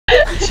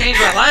changed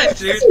my life,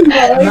 dude.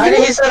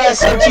 Imagine he said I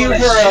subbed you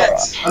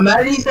for.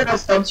 Imagine he said I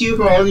subbed you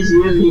for all these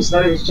years, and he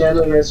started his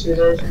channel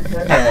yesterday.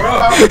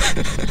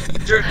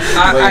 Dude,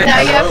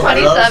 Now you have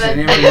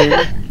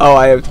 27. Oh,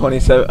 I have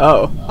 27.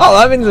 Oh,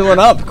 that means it went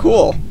up.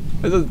 Cool.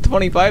 This is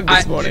 25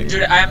 this morning.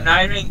 Dude, I am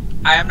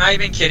not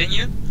even kidding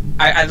you.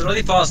 I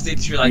literally fall asleep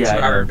through like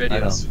 2-hour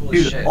videos. Holy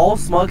Dude, shit. all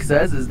Smug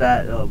says is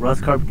that Russ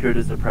Carp cured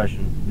his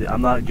depression.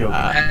 I'm not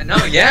joking. No,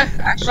 yeah,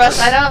 actually.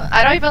 Russ,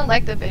 I don't even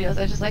like the videos.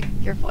 I just like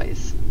your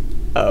voice.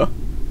 Oh.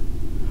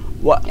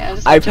 What? Yeah,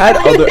 I've had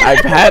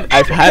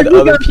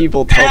other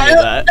people tell me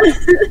that.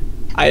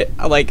 I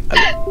like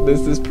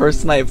this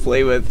person I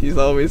play with. He's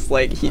always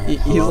like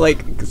he's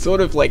like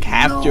sort of like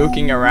half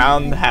joking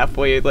around,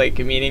 halfway like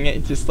meaning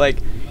it. Just like,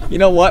 you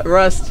know what,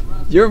 Rust?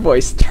 Your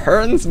voice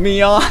turns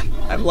me on.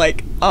 I'm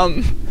like,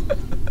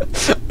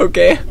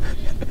 okay.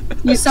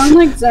 You sound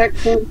like Zach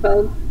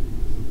Kornfeld.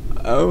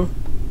 Oh,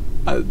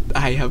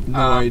 I have no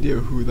idea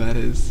who that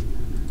is.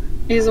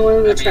 He's one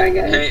of the try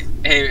guys.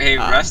 Hey,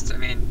 Rust. I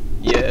mean,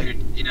 yeah.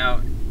 You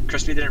know,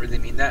 Crispy didn't really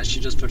mean that. She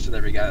just puts with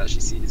every guy that she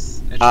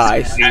sees.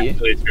 I see.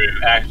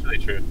 Actually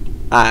true.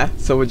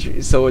 So what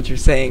you're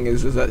saying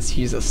is that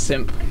she's a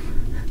simp.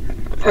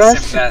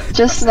 Russ,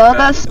 just know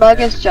that Smug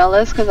is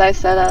jealous because I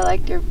said I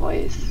liked your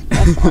voice.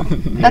 That's all.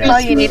 That's all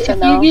you need to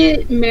know. If you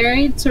get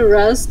married to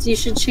Rust, you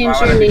should change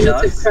your name to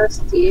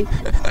Krusty.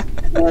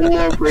 One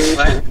more break.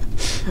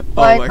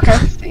 Why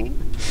Krusty?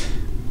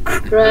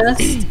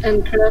 Rust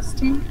and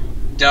Krusty.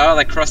 Duh,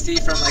 like Krusty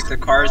from like the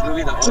Cars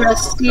movie, the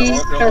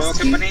oil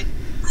company.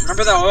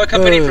 Remember the oil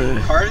company from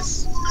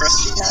Cars?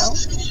 Krusty? No.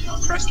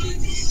 Krusty?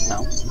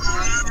 No.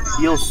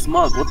 Yo,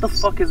 Smug, what the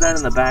fuck is that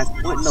in the back?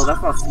 Wait, no,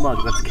 that's not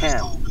Smug, that's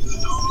Cam.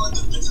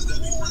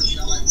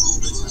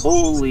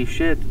 Holy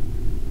shit.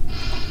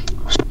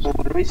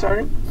 What are we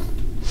starting?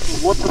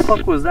 What the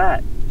fuck was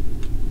that?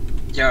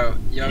 Yo,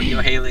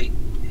 Haley.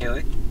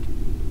 Haley?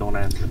 Don't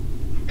answer.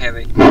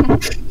 Haley.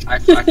 I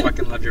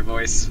fucking love your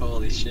voice.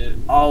 Holy shit.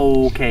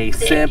 Okay,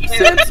 simp,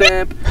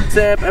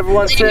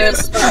 everyone simp.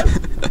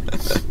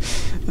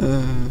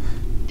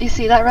 Do you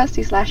see that, Russ?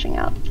 He's lashing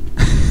out.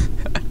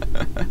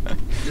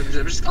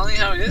 I'm just calling it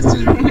how it is,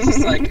 dude. It's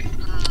just like...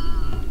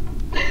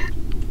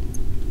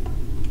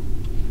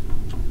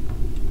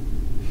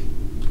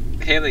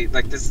 Haley,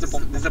 like this is the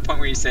point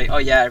where you say, "Oh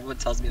yeah, everyone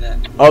tells me that."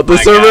 Oh, the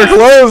server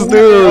closed,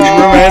 dude.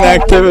 Remain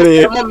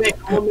activity. I'm gonna make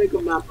a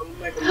map.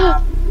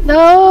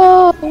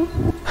 No.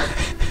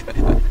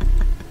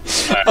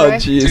 Oh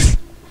jeez.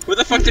 Who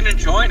the fuck didn't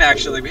join?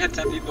 Actually, we had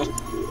 10 people.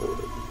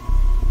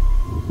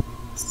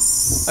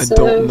 I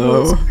don't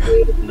know.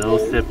 No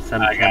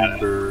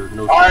September.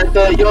 No. Alright,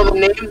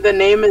 the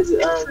name is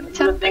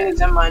the thing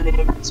is in my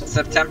name.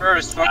 September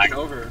is fucking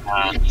over.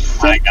 I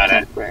got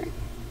it.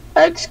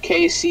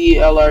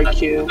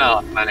 XKCLRQ.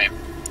 No, my name.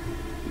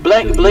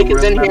 Blake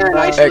is in here and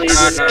isolated.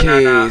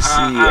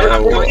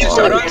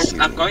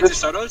 I'm going to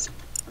Soto's.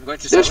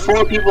 There's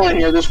 4 people in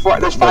here. There's 5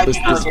 people in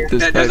here.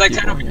 There's like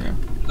 10 over here.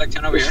 Like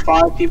 10 over here. There's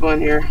 5 people in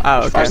here.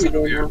 Oh, okay.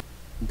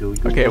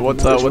 Okay,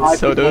 what's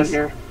Soto's?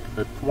 The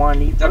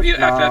 20.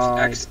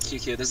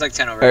 WFFXQQ. There's like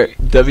 10 over here.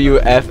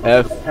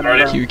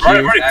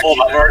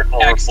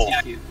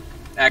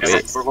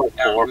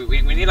 WFFQQ.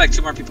 We need like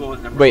 2 more people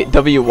with numbers. Wait,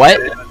 W what?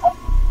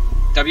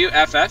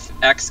 WFFX.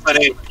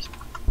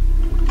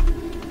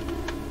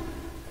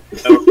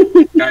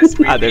 Guys,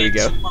 there we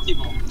go. 2 more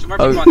people. 2 more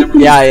Oh, people.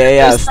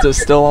 yeah.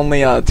 Still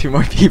only 2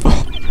 more people.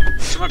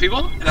 2 more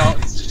people? No.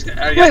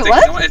 Wait,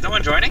 what? Is no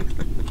one joining?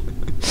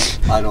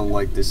 I don't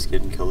like this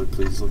skin color.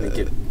 Please let me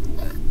get.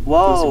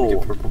 Whoa. Let me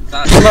get purple.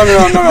 No. Okay, I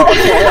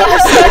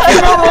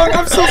came out wrong.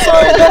 I'm so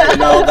sorry.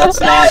 No, that's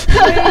not.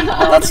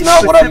 That's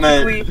not what I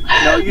meant.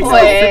 No, you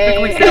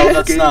specifically said no,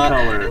 that's not.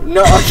 color.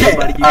 No, okay.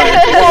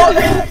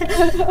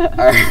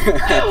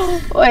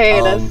 Alright.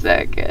 Wait a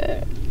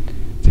second.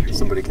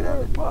 Somebody can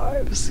have it.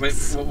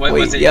 Wait,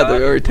 was it yeah, yellow?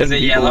 there are 10 Was it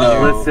people. yellow?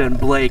 No. Listen,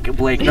 Blake,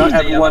 not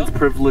everyone's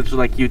privileged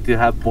like you to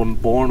have been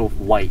born with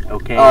white,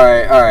 okay?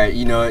 Alright,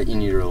 you know what? You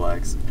need to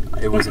relax.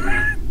 It wasn't me.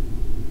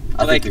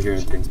 I think you're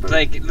hearing things, but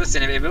like,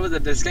 listen, if it was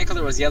the skin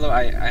color was yellow,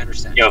 I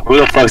understand. Yo, who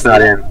the fuck's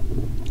not in? I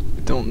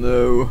don't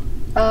know.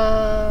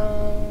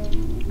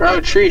 Bro,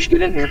 Trish,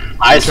 get in here.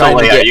 I I'm trying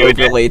to get get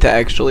overlay to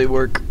actually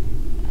work.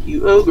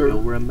 You ogre.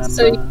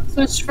 So you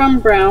switch from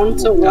brown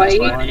to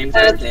white.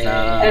 That's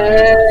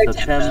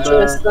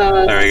September.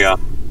 There we go.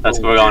 That's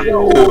where we're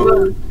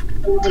going.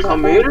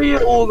 Come here, you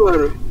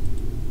ogre.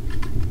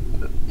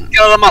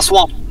 Get out of my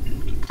swamp.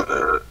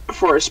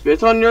 For a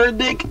spit on your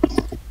dick.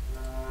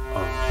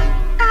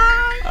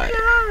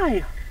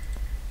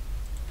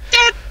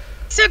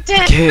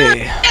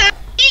 Okay.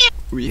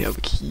 We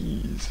have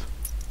keys.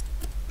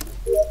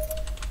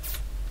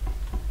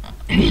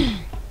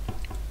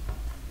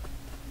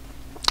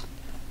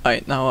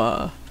 Alright,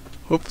 now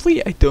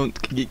hopefully I don't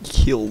get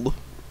killed.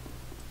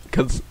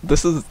 Cause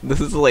this is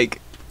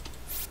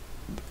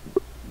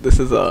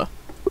a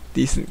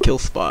decent kill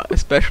spot,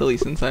 especially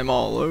since I'm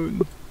all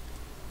alone.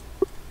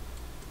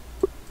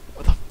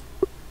 What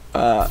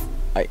the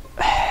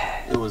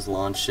it was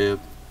launch ship.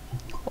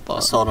 Hold I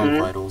on. saw it on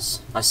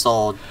Vitals. I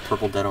saw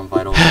Purple Dead on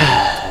Vitals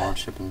and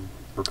Ownership and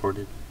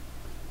recorded.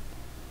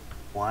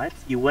 What?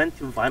 You went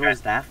to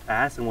Vitals that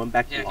fast and went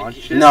back to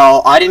launch it?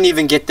 No, I didn't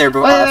even get there,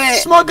 but Wait.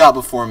 Smug got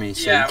before me,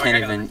 so Yeah, you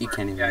can't even. You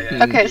can't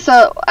even. Okay,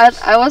 so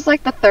I was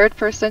like the third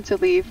person to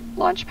leave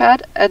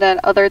Launchpad, and then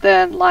other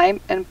than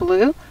Lime and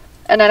Blue,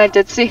 and then I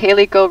did see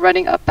Haley go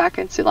running up back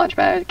into Launchpad.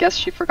 I guess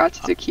she forgot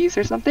to do keys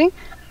or something.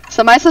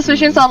 So my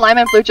suspicions on Lime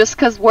and Blue, just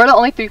because we're the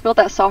only 3 people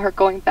that saw her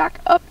going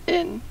back up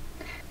in.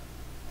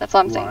 That's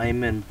all I'm saying.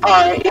 Lime and Blue.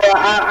 Alright, yeah,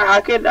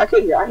 I hear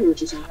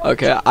what you're saying.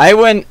 Okay, I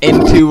went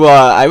into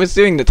I was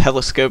doing the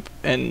telescope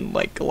in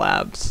like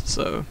labs,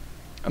 so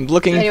I'm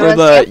looking for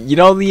the you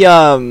know the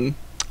oh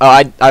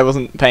I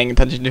wasn't paying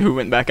attention to who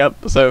went back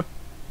up, so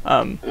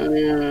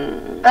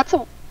That's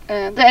a.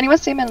 Did anyone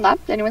see him in lab?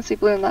 Did anyone see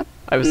Blue in lab?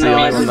 I was the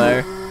only one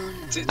there.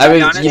 To I be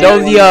was, honest, you know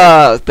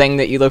the thing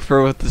that you look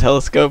for with the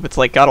telescope? It's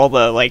like got all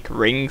the like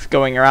rings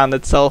going around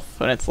itself,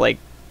 and it's like,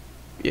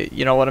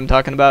 you know what I'm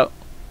talking about?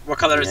 What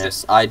color is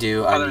Yes, it? I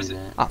do. What I color knew is it?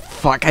 that. Oh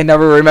fuck! I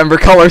never remember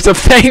colors of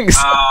things.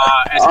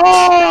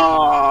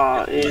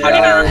 Oh, yeah. How do you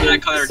not remember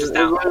that color just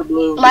now?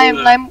 Blue.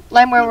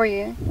 Lime, where were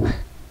you?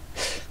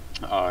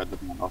 I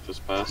did my office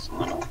pass,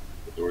 and then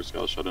the doors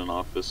got shut in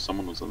office.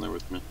 Someone was in there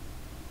with me.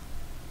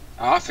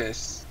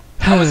 Office?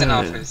 I was in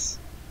office.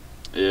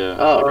 Yeah,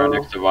 Uh-oh. right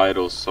next to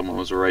Vitals. Someone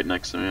was right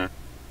next to me.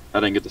 I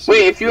didn't get to see.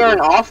 Wait, if you were in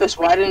office,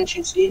 why didn't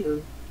you see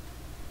him?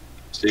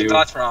 See, The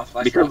lights were off.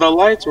 because the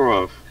lights were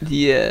off.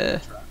 Yeah.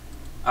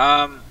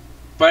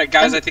 But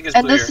guys, I think it's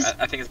and blue this here. is-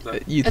 I think it's blue.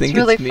 You It's think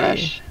really it's me?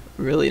 fresh.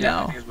 Really Yeah, I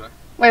now? think it's blue.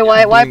 Wait,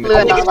 why doing Blue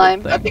and the not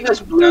Lime? I think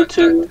it's blue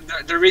too.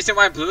 The reason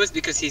why blue is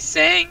because he's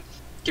saying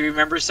he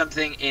remembers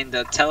something in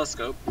the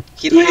telescope.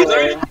 He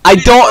literally. I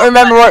don't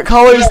remember what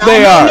colors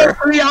they are.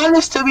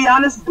 To be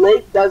honest,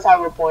 Blake does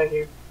have a point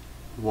here.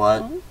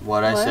 What?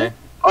 What'd I What? say?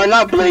 Or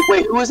not Blake.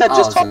 Wait, who was that I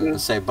just was talking? gonna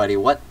say, buddy,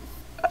 what?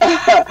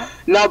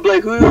 Not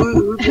Blake.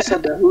 Who just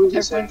said that? Who was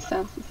just saying?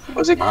 Everyone sounds the same.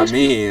 Was it Not Chris?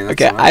 me. that's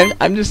Okay, what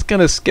I'm just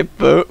gonna skip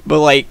vote, but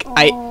like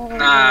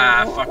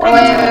Nah, fuck Wait,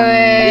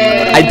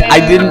 I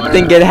didn't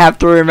think I'd have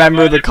to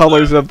remember the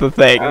colors of the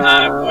thing.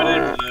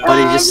 But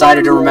he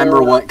decided to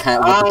remember what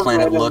the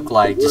planet looked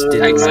like. Just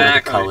didn't remember the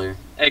Exactly. color.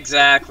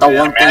 Exactly. The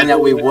one thing that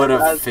we would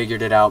have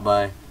figured it out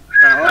by.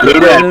 Blue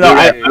red, No, blue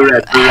I- red, blue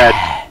red, blue red.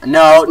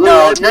 No.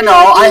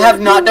 I have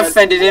not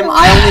defended him.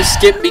 I only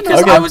skipped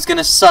because Okay. I was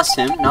gonna suss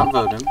him, not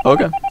vote him.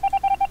 Okay.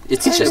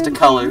 It's just a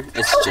color.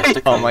 It's just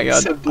a color. Oh my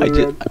god. Said blue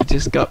I red.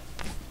 just got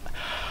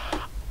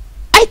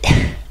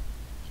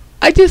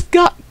I just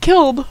got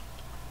killed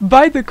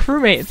by the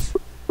crewmates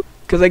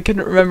because I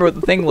couldn't remember what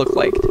the thing looked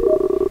like.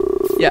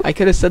 Yeah, I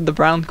could have said the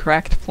brown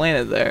cracked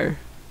planet there.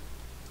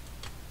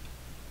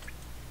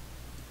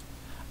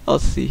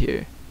 Let's see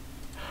here.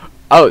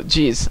 Oh,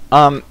 jeez.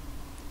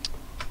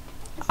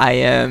 I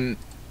am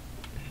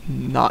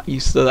not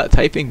used to that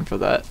typing for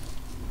that.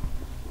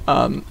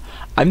 I'm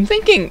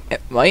thinking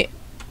it might.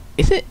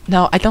 Is it?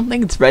 No, I don't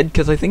think it's red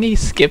because I think he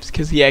skipped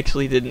because he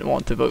actually didn't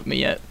want to vote me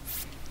yet.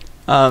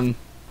 I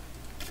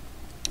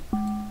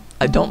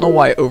don't know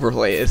why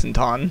overlay isn't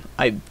on.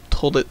 I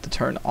told it to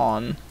turn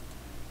on.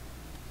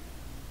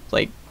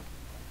 Like.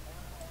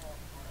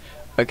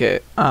 Okay,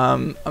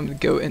 I'm gonna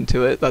go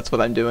into it. That's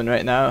what I'm doing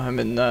right now. I'm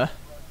in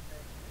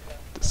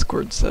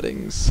Discord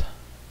settings.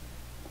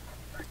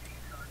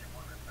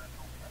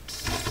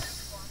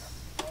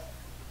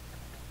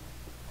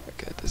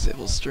 Okay,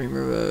 disable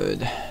streamer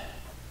mode.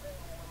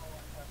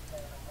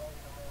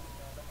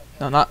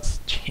 No, not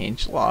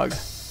change log.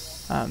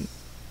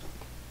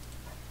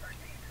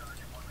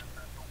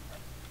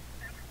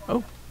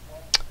 Oh.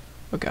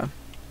 Okay.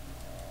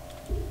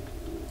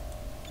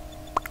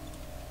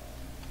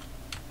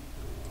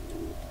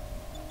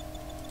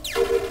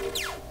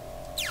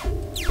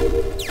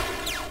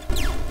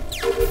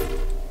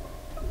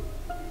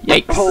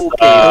 Yikes. Oh,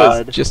 That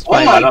was God. just Oh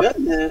my my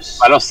goodness.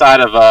 Right outside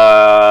of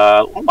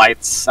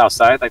lights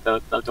outside, like the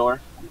door.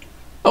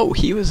 Oh,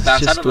 he was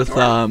Outside just of the with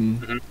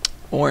door.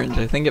 Orange.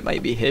 I think it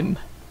might be him.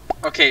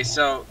 Okay,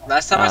 so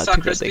last time I saw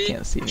too bad they Crispy,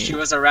 can't see me. she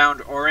was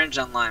around orange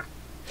and lime.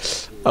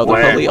 Oh, they're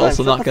Where? probably Lime,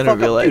 also shut not the gonna fuck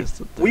up, realize.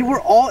 dude. That We were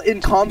all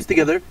in comms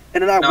together,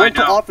 and then I No, went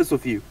I to know. office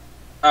with you.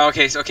 Oh,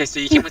 okay, so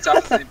you came into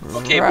office.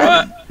 Okay,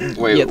 Right. but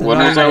Wait, yeah, when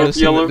then was I'm I with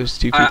assuming Yellow? There's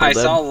two people I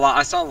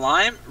dead. saw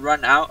Lime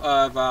run out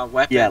of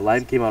weapons. Yeah,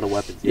 Lime came out of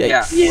weapons.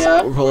 Yikes.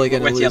 Yeah. We're probably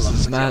gonna With lose yellow,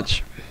 this with yellow.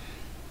 match.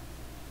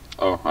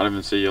 Oh, I didn't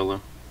even see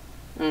Yellow.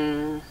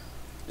 Mm.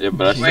 Yeah,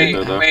 but I see Wait,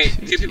 her though.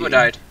 wait, 2 people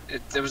died.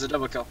 It was a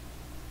double kill.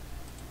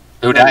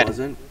 Who No, died? It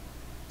wasn't.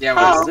 Yeah, it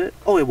How? was. Was it?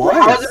 Oh, it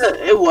How was was. it?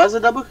 It was a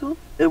double kill?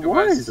 It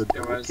was. was a It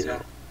double was, kill. yeah.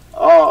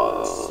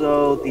 Oh.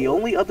 So the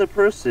only other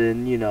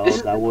person, you know, This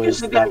is- that this was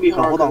is gonna that. be no,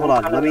 hard hold on, to hold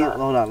on. look Let me at.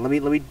 hold on.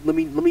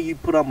 Let me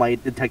put on my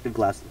detective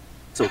glasses.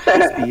 So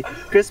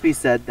Crispy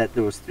said that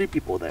there was 3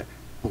 people there: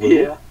 blue,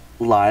 Yeah.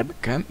 lime,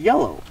 Okay.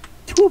 yellow.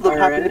 2 of them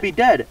happened to Alright. be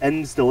dead,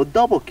 and still a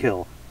double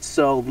kill.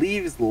 So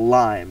leaves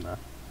lime.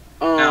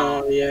 Oh,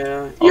 No.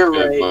 yeah. You're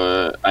Okay, right.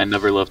 but I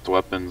never left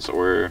weapons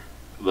or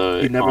the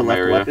You never comm left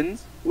area.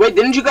 weapons. Wait,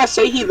 didn't you guys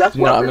say he left?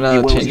 No, I'm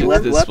gonna change it to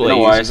display.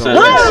 No, I users said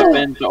only.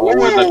 weapons over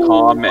the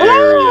comm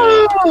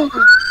area.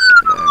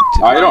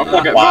 I don't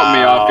fucking vote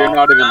me off. You're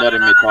not even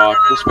letting me talk.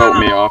 Just vote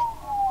me off.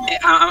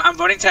 I'm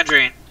voting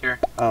Tangerine here.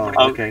 Oh,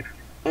 okay.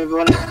 I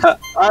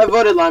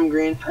voted lime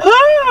green.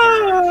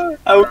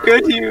 How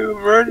could you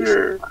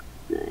murder?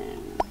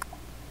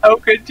 How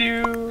could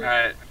you?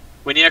 Alright.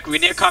 We need a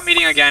call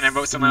meeting again and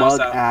vote someone else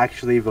Mug out.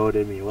 actually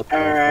voted me. What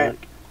the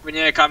fuck? We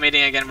need a call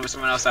meeting again and vote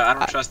someone else out. I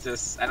don't trust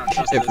this. I don't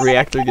trust If this.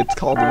 reactor gets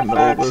called in the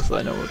middle of this,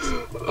 I know what's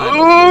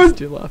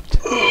two left.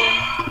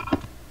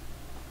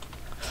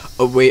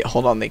 Oh wait,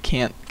 hold on, they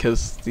can't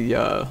because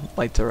the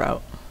lights are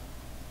out.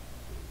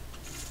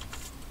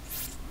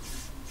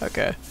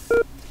 Okay.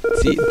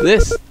 See,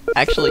 this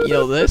actually, you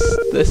know, this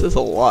is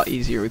a lot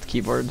easier with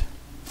keyboard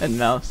and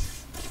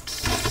mouse.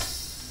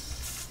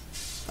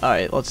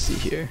 Alright, let's see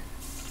here.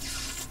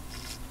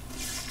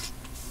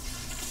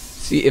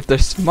 See, if they're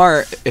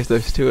smart, if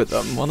there's two of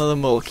them, one of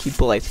them will keep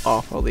the lights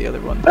off while the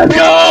other one... Let's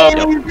go!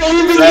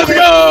 Let's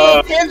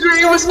go!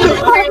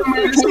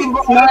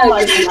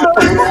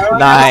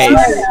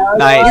 Nice,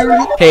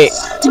 nice. Hey,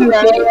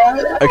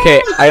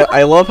 okay,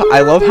 I love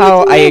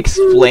how I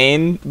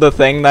explained the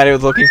thing that I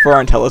was looking for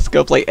on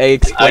Telescope. Like, I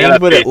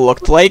explained what it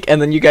looked like,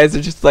 and then you guys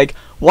are just like,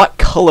 what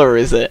color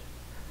is it?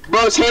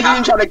 Bro,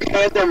 Tangerine tried to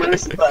command them and I'm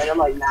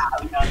like, nah,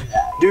 we don't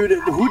do that.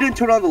 Dude, who didn't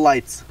turn on the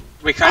lights?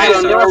 We kind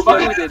of they were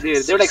fucking with it,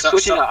 dude. They were like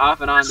switching it off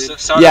and on, dude.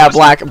 Yeah,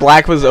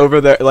 Black was over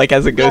there, like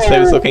as a ghost I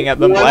was looking at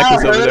them, Black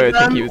was over there, I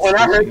think he was switching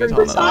it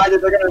on and off. They're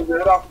gonna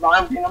rip off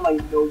lime green, I'm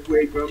like, no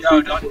way, bro.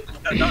 Yo,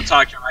 don't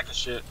talk, your mic is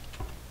shit.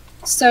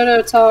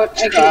 Soto talk.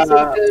 I can't see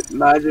good.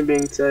 Imagine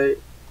being tight.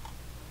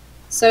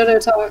 Soto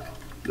talk.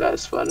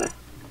 That's funny.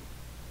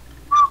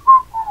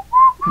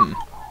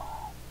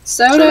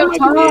 Soto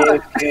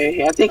talk.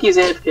 AFK. I think he's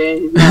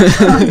AFK.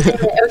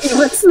 Okay,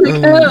 what's the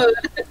code?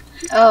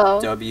 Oh.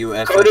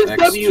 Code is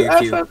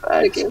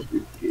WFFX.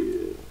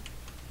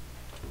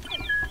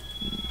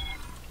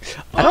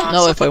 I don't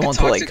know if I want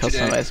to like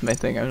customize my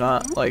thing or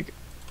not. Like,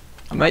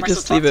 I might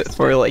just leave it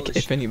for like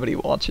if anybody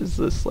watches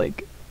this,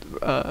 like,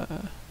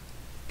 Can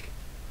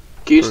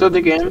you start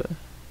the game?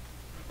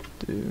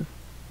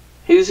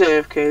 He's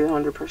AFK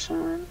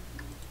 100%. Right?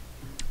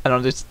 I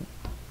don't just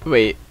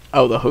wait.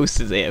 Oh, the host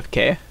is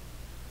AFK.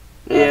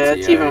 Yeah,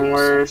 it's even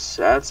worse.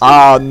 That's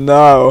oh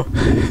no!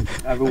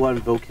 Everyone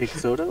vote kick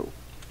Soto.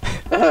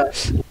 Yeah,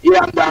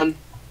 I'm done.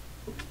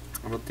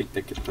 I don't think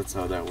that's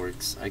how that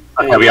works.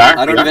 Okay, we are?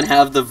 I don't even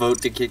have the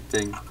vote to kick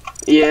thing.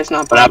 Yeah, it's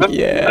not. What happened?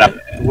 Yeah. What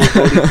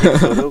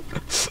happened?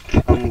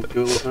 We're voting kick Soto. Do it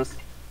with us.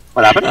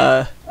 What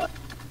happened?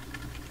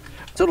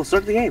 Soto,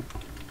 start the game.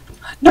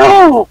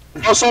 No!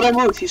 Oh, Soto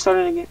moved. He's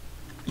starting again.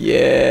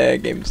 Yeah,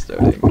 game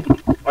starting.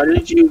 Why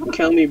did you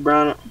kill me,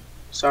 Brown?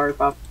 Sorry,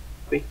 Poppy.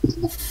 Oi,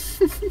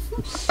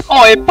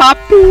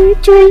 Poppy,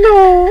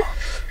 Trino!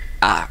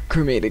 Ah,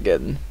 crewmate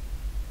again.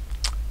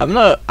 I'm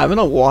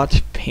gonna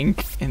watch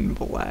Pink and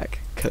Black,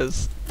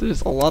 cause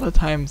there's a lot of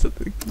times that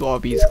the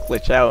lobbies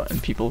glitch out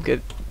and people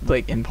get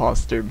like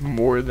imposter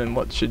more than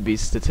what should be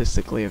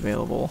statistically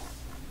available.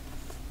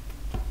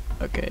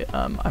 Okay,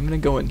 I'm gonna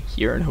go in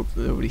here and hope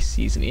that nobody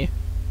sees me.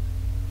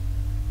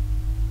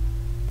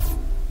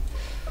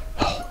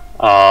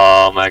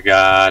 Oh my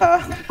god.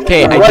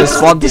 Okay, I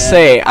just want to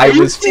say I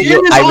was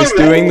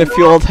doing the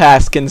fuel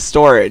task in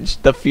storage.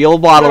 The fuel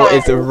bottle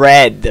is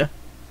red.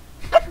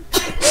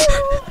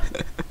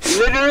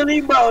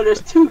 Literally, bro,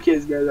 there's two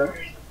kids there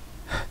already.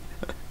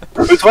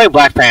 Who's wearing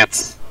black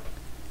pants?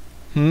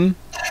 Hmm?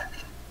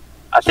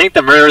 I think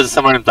the murderer is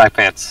someone in black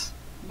pants.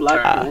 Black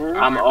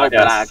I'm all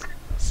black.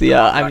 See,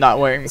 I'm not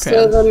wearing pants.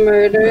 So the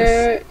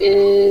murder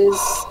is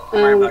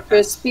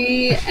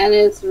Crispy, and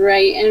it's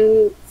right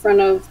in front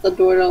of the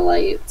door to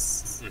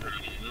lights.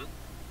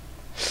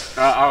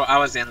 I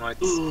was in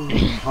lights.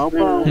 How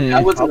about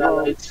I was in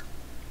lights.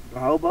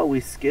 how about we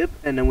skip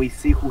and then we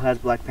see who has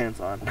black pants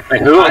on?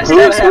 Wait, who's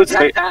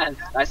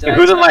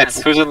in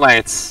lights? Who's in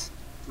lights?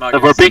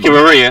 We're Pinky,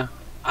 where were you?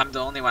 I'm the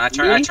only one. I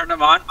turned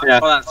them on. Yeah.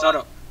 Hold on,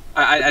 Soto.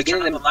 I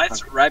turned on the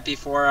lights right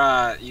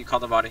before you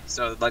called the body,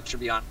 so the lights should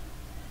be on.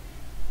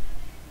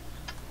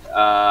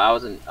 I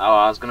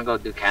was gonna go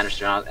do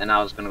canister and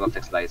I was gonna go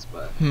fix lights,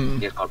 but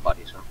he had called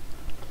body, so.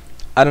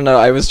 I don't know,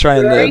 I was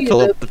trying to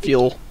fill up the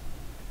fuel.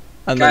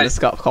 And then this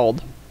got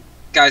called.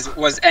 Guys,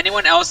 was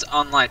anyone else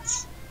on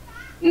lights?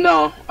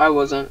 No, I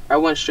wasn't. I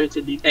went straight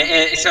to D.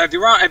 So if you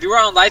were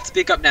on lights,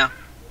 speak up now.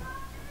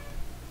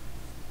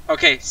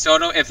 Okay,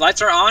 Soto, if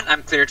lights are on,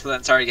 I'm clear to the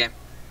entire game.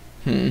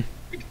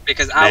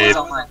 Because I was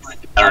on lights.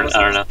 I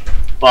don't know.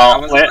 Well, I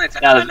was on lights.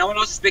 No one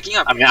else is speaking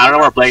up. I mean, I don't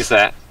know where Blake's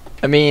at.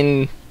 I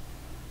mean,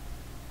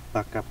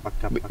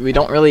 we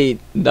don't really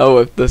know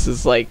if this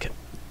is like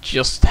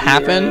just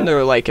happened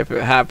or like if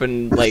it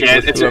happened like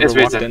it's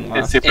recent.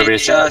 It's super recent. It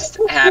just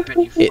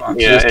happened. You fuck.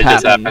 Yeah, it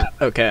just happened.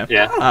 Okay.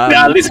 Yeah.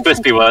 Yeah, at least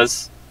Crispy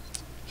was.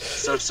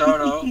 So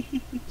Soto.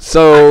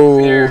 So.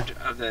 I'm cleared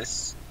of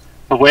this.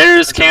 But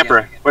where's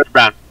Camper? Where's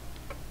Brown?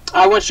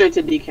 I went straight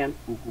to decam.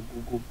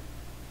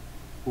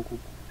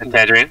 And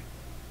Tangerine?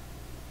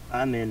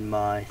 I'm in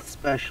my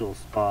special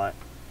spot.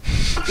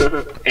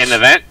 In the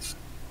vent?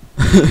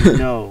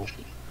 No.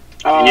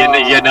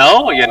 You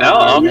know? Okay.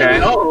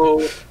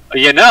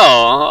 You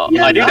know.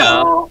 I do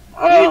know.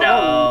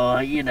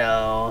 You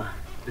know.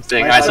 It's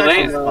saying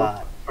isolate.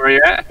 Spot. Where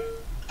you at?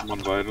 I'm on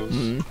vitals.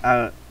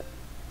 Mm-hmm.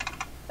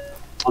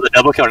 Oh, the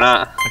double kill or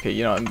not? Okay,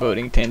 you know I'm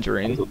voting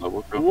Tangerine.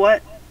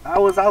 What? I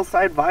was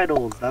outside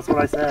vitals. That's what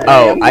I said.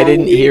 Oh, I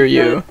didn't hear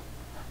you.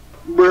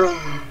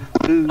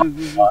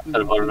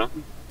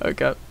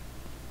 Okay.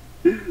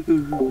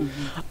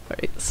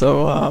 Alright,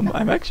 so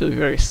I'm actually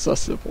very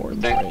sus of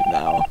Orange right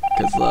now,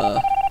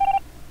 because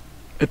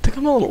it took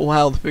him a little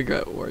while to figure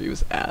out where he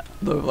was at.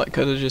 Though, like,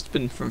 could have just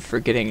been from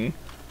forgetting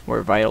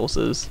where vitals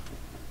is.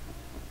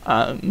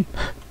 I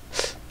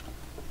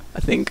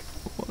think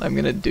what I'm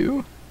gonna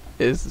do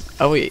is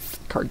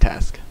card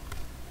task.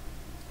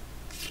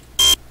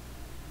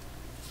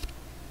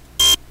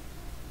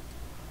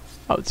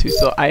 Oh,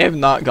 Tuso, I have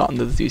not gotten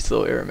the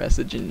Tuso error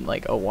message in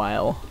like a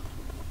while.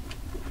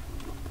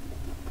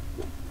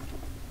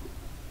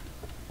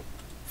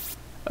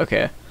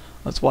 Okay,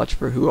 let's watch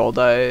for who all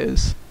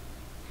dies.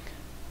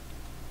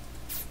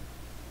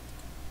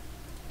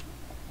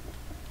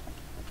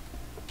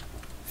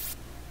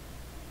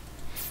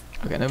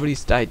 Okay,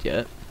 nobody's died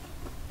yet.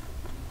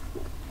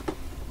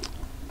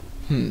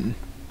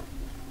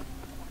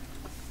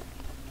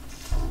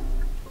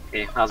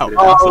 Okay, how's it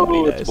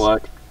Oh, it's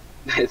black.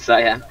 It's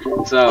Cyan.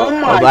 So,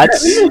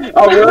 that's. Let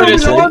me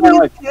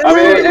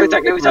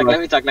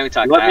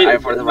talk. I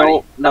reported the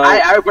body. No.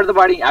 I reported the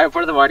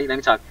body. Let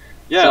me talk.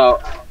 Yeah. So,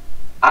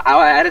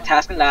 I had a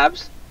task in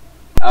labs,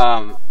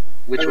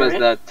 which was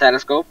the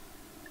telescope.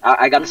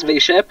 I got the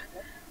spaceship,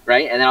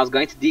 right? And then I was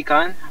going to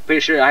decon.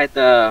 Pretty sure I had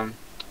the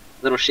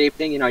little shape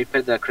thing. You know, you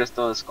put the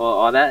crystal, the skull,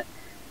 all that.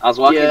 I was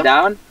walking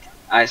down.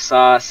 I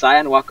saw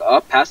Cyan walk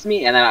up past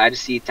me, and then I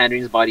just see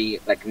Tangerine's body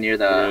like near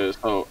the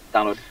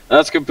download.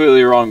 That's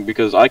completely wrong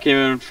because I came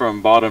in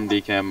from bottom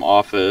decam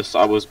office.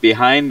 I was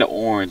behind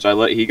Orange.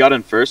 He got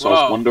in first, so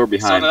I was one door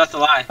behind. Soda, that's a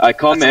lie. I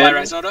come that's in. A lie,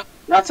 right, Soda?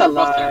 That's a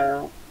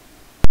lie.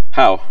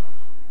 How?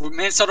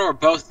 Me and Soda were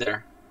both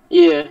there.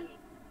 Yeah.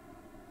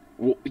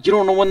 You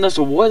don't know when this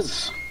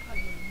was.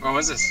 When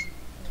was this?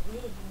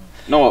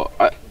 No,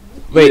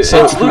 Wait,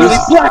 so it's literally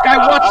black. I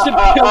watched him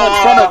kill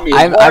in front of me.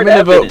 I'm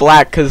gonna vote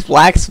black because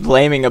black's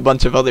blaming a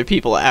bunch of other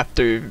people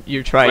after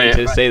you're trying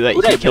to say that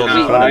he killed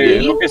in front of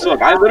you. Okay, so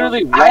look, I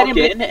literally walked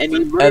in and he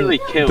literally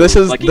killed. This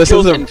is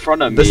in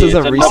front of me. This is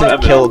a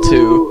recent kill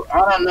too.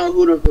 I don't know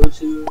who to vote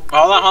to.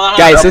 Hold on.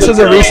 Guys, this is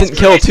a recent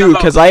kill too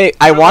because I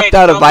walked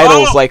out of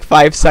vitals like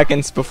 5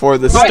 seconds before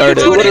this started.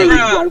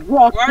 I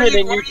walked in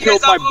and you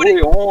killed my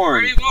boy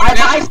Orange.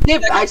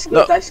 I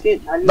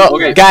skipped. No,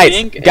 okay, guys,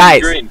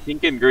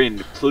 pink and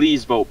green,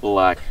 please vote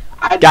black.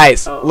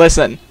 Guys,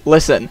 listen.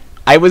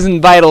 I was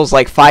in vitals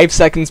like 5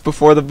 seconds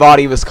before the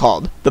body was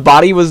called. The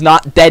body was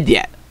not dead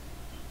yet.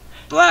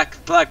 Black,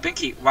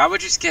 Binky, why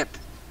would you skip?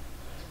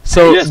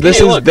 So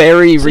this is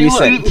very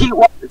recent.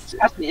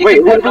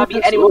 Wait, would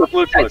be anyone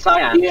besides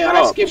Cyan. Yeah,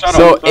 I skipped.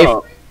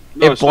 So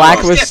if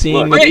black was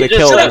seen with the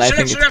kill, then I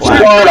think it's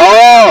black.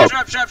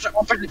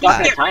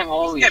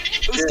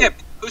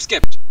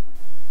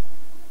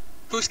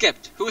 Who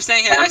skipped? Who was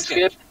saying I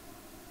skipped?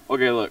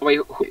 Okay, look. Wait,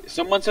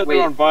 someone said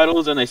they're on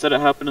vitals and they said it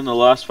happened in the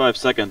last 5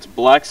 seconds.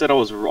 Black said I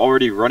was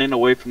already running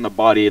away from the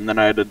body and then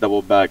I had to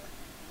double back.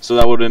 So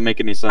that wouldn't make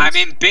any sense. I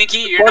mean,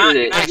 Binky, you're not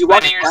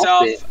explaining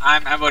yourself.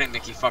 I'm voting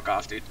Binky. Fuck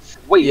off, dude.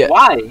 Wait,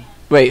 why?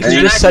 Wait,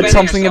 who just said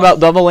something about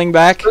doubling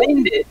back?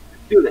 Explained it.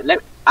 Dude,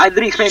 I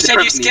literally explained it. You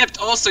said you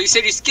skipped also. You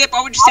said you skipped.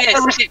 Why would you say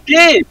I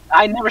skipped?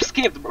 I never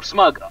skipped,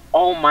 Smug.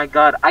 Oh my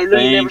god, I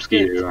literally never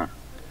skipped.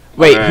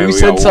 Wait, who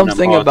said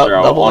something about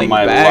doubling back?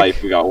 On my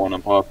life, we got one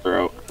imposter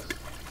out.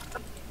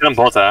 I'm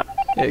both at.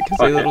 Yeah, because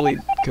they literally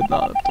could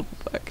not have double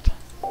backed.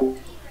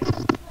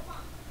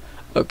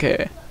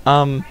 Okay,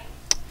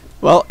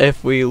 well,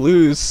 if we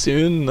lose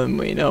soon, then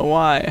we know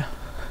why.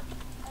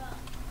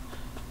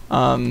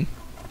 Time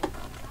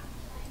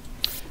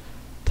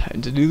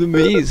to do the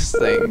maze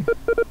thing.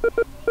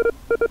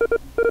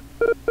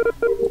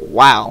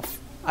 Wow,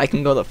 I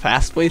can go the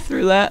fast way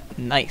through that?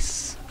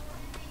 Nice.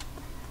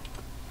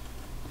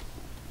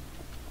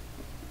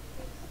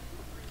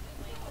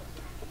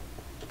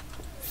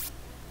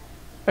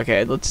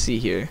 Okay, let's see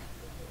here.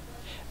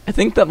 I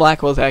think that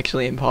black was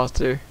actually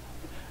imposter.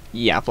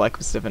 Yeah, black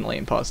was definitely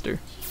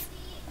imposter.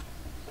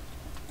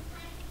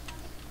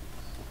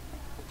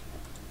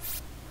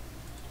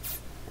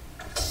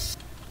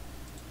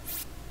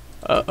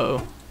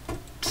 Uh-oh.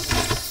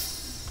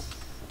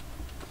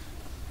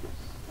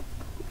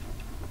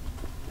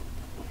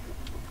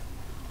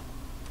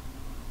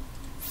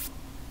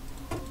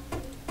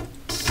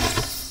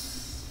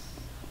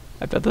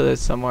 I bet that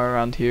it's somewhere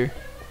around here.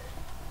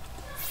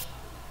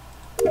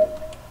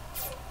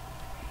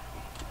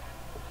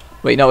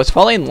 Wait, no, it's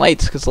following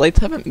lights, because lights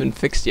haven't been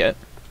fixed yet.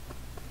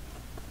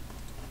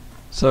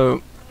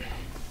 So,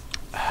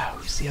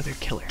 who's the other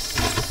killer?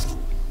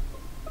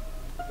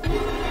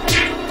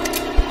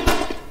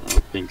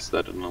 Pink's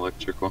that an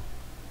electrical.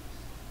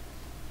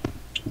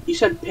 You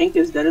said Pink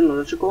is dead in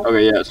electrical.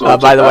 Okay, yeah. So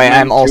by the way,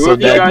 I'm also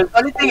dead. The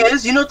funny thing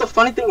is, you know what the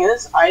funny thing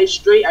is? I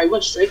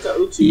went straight to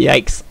O2.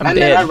 Yikes, I'm and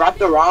dead. then I wrapped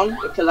around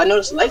because I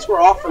noticed lights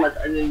were off for like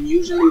an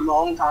unusually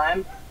long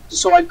time.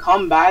 So I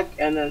come back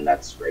and then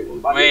that's great when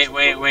body.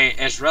 Wait.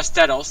 Is Russ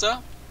dead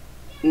also?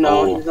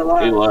 No, he's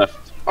alive. He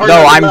left.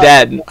 No, I'm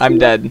dead. I'm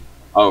dead.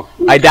 Oh.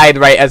 I died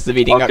right as the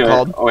meeting got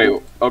called. Oh, wait.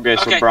 Okay,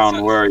 so Brown,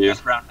 so where are you? It's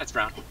Brown.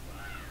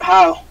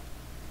 How?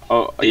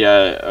 Oh,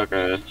 yeah,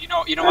 okay. You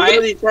know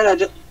why?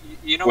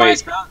 You know why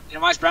it's Brown? You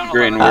know why it's Brown?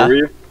 Green, where were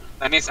you?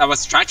 That means I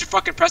was trying to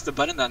fucking press the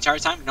button the entire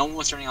time. No one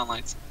was turning on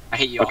lights. I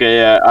hate you all. Okay,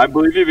 yeah, I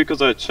believe you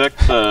because I checked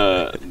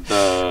the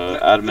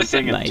admin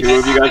thing, and 2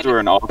 of you guys were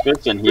in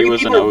office, and he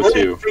was in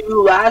O2. For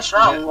you last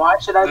round. Why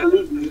should I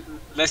believe you?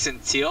 Listen,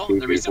 Teal.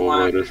 The reason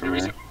why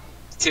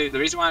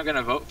I'm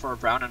gonna vote for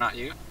Brown and not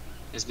you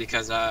is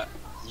because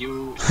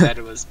you said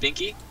it was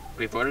Binky.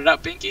 We voted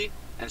out Binky,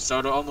 and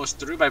Soto almost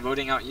threw by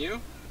voting out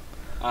you.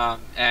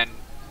 And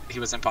he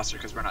was imposter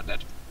because we're not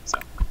dead. So,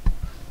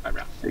 bye,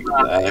 Brown.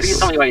 Please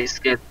tell me why you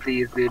skipped,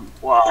 please, dude.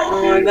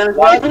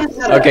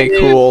 Okay,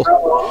 cool.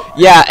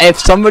 Yeah, if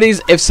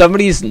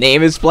somebody's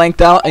name is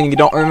blanked out and you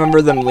don't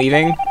remember them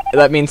leaving,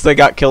 that means they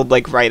got killed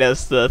like right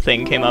as the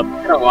thing came up.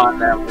 I don't want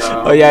that,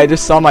 bro. Oh yeah, I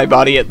just saw my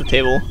body at the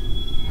table.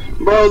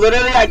 Bro,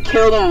 literally I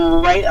killed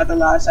him right at the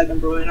last second,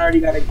 bro, and I already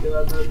got a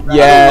kill.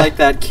 Yeah. Like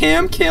that,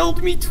 Cam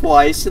killed me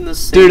twice in the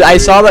same Dude, I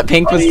saw that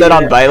Pink was dead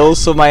on vitals,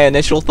 so my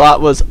initial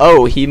thought was,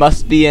 oh, he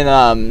must be in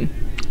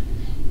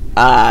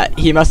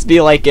he must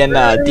be like in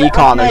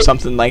decon or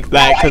something like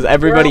that, because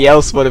everybody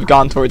else would have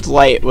gone towards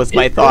light, was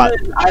my thought.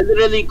 I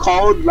literally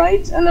called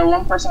lights, and then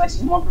I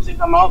see one person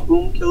come out,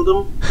 boom, killed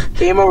him,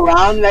 came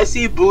around, and I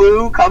see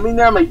blue coming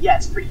there, I'm like,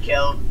 yes, free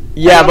kill.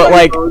 Yeah, but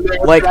like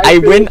I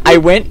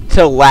went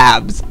to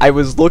labs. I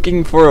was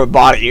looking for a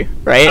body,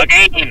 right?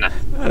 Again.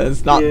 And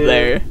it's not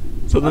there.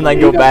 So then I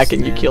go back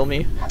and you kill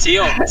me.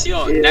 Teal. Next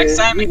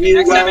time,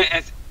 instead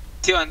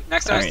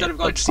of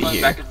going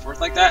back and forth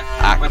like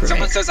that, when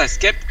someone says I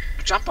skip,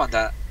 jump on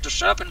that. Just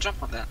shut up and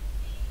jump on that.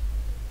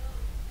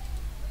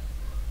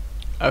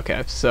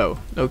 Okay, so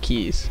no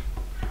keys.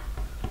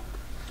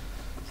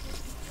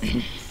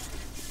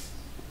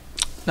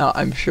 Now,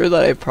 I'm sure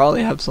that I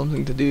probably have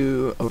something to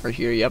do over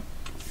here, yep.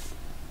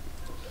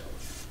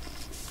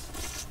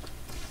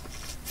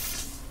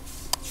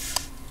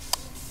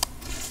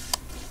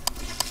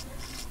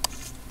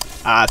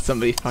 Ah,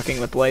 somebody fucking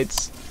with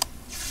lights.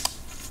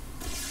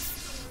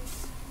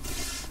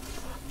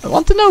 I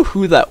want to know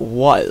who that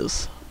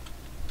was.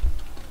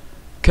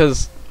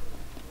 'Cause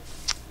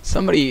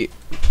somebody...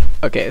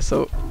 Okay,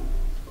 so...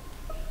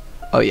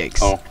 Oh,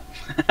 yikes. Oh.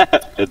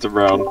 It's a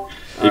Brown.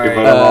 You can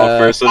vote him off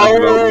first and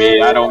then vote me.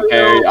 I don't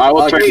care. I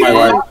will trade my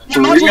life.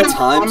 3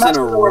 times in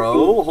a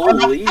row?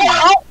 Holy.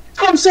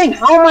 I'm saying,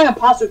 how am I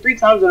imposter 3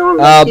 times in a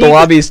row? The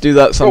lobbies do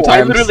that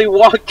sometimes. Bro, I literally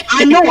walked.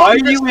 I know. Why are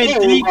you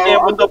in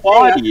decam with the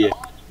body?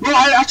 Bro,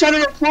 I tried to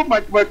report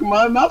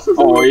my mouse was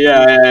Oh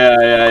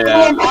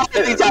yeah.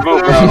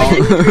 Vote Brown.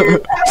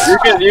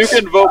 You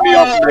can vote me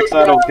off next.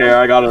 I don't care.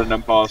 I got an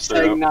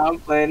imposter. Like, nah, I'm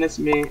playing. It's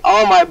me.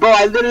 Oh my, bro!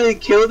 I literally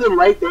killed him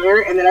right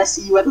there, and then I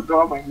see you at the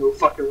door. I'm like, no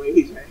fucking way,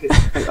 he's right here.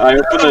 I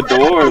opened the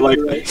door. Like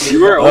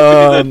you were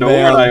opening the door,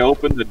 and I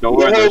opened the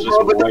door, and there's just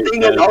a white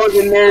head.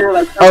 In there,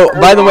 like, oh,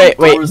 by the way,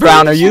 wait,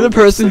 Brown, are you the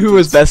person who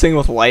was messing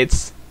with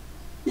lights?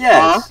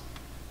 Yes.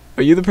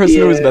 Are you the person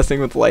who was messing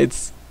with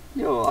lights?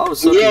 Yo, I was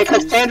so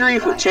because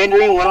Tangerine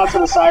went out to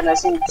the side, and I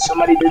seen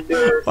somebody did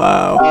their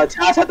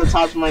task at the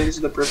top. So I'm like, this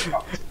is the person.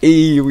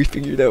 Hey, we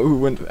figured out who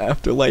went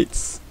after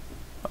lights.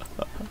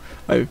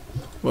 I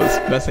was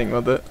messing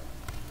with it.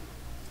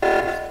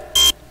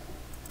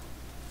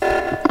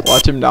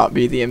 Watch him not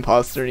be the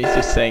imposter, and he's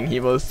just saying he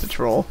was the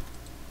troll.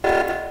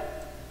 No,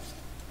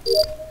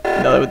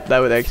 that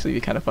would actually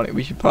be kind of funny.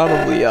 We should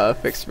probably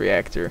fix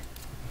reactor.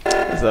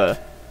 As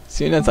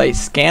soon as I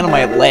scan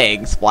my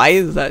legs, why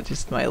is that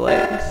just my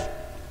legs?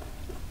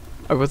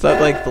 Or was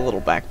that like the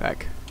little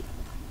backpack?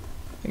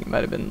 I think it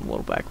might have been the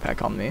little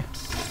backpack on me.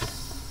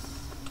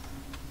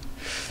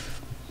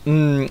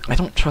 I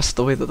don't trust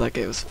the way that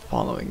guy was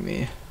following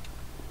me.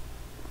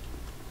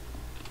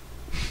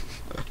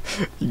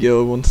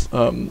 Yo, once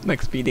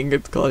next meeting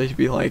gets called, I should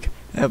be like,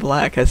 "Hey,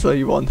 Black, I saw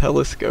you on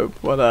Telescope.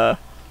 What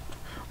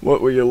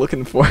were you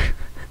looking for?"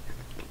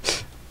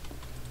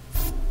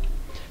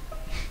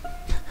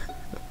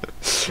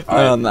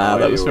 Nah,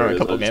 that was from a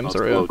couple games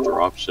ago.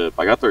 Dropship.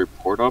 I got the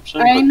report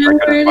option, I know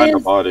but I couldn't find the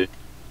body.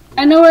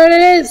 I know where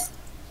it is.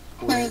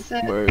 Where is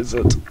it? Where is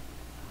it?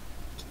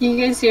 Can you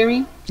guys hear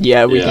me?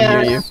 Yeah, we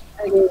can hear you.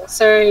 Okay,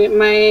 sorry,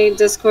 my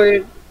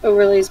Discord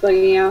overlay is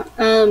bugging out.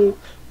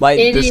 My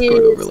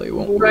Discord overlay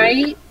won't work.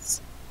 It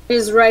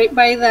is right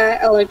by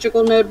that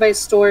electrical node by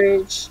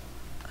storage.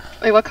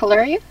 Wait, what color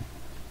are you?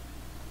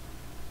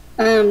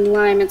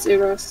 Lime, it's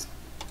Uros.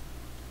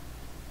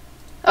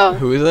 Oh.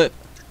 Who is it?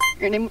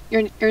 Your name,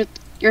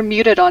 you're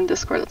muted on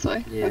Discord, that's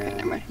why. Yeah. Okay,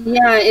 never mind.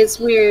 Yeah, it's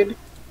weird.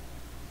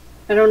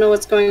 I don't know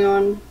what's going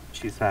on.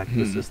 She's hacked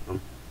the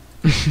system.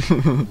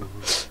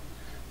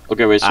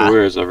 Okay, wait, so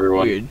where is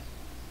everyone? Weird.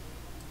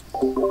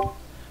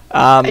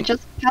 I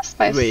just passed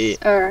my. Wait.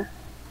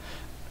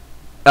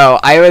 Oh,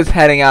 I was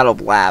heading out of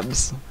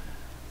labs.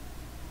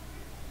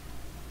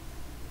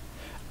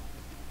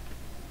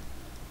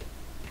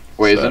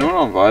 Wait, is anyone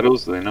on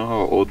vitals? Do they know how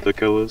old the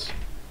kill is?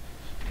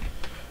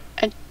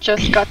 I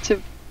just got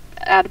to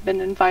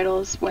admin and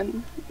vitals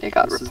when it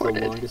got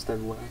reported. This is the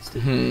longest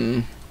I've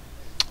lasted.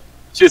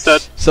 She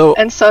said. So.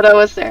 And Soda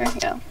was there.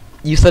 Yeah.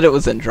 You said it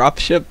was in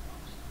dropship.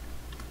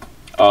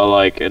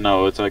 Like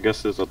no, I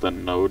guess it's at the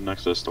node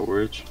next to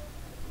storage.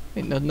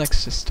 Wait, node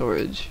next to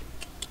storage.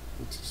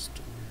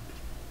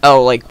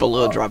 Oh, like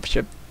below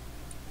dropship.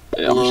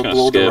 Yeah, I'm just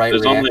gonna skip.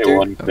 There's only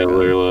one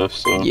pillar left,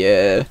 so.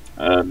 Yeah.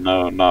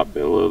 No, not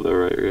below the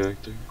right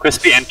reactor.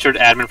 Crispy entered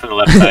admin from the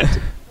left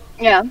side.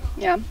 Yeah.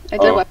 I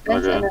did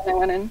weapons and then I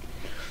went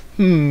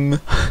in.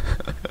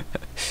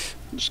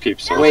 Just keep.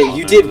 Wait,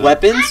 you did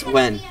weapons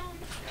when?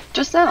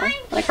 Just now,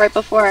 like right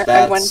before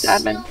I went to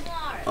admin.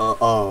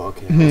 Oh,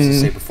 okay. I was gonna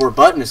say before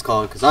button is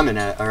called, cause I'm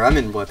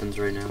in weapons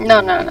right now.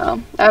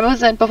 No. I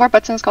was in before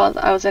button is called.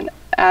 I was in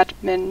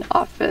admin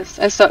office,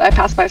 and so I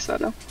passed by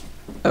Soda.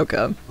 Okay.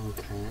 I'm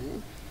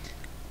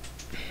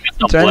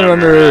trying to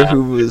remember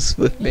who was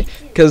with me,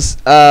 cause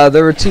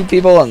there were 2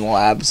 people in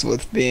labs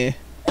with me.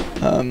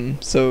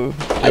 So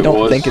I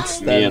don't think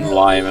it's me and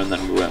Lime, and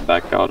then we went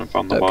back out and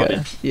found the body.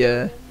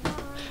 Yeah.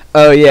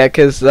 Oh yeah,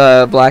 cause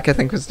Black I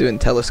think was doing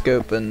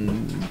telescope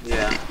and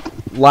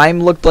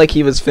Lime looked like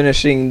he was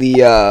finishing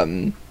the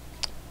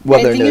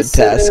weather node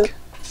task.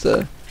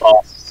 So.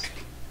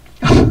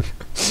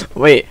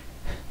 Wait.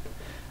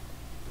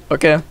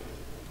 Okay.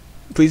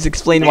 Please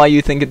explain why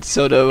you think it's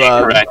Soto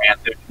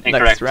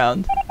next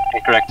round.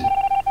 Incorrect.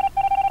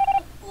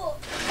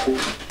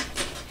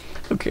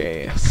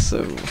 Okay,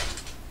 so.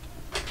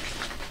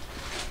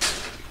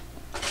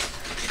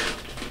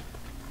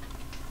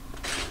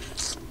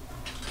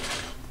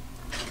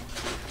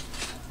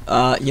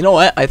 You know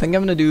what? I think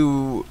I'm gonna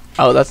do.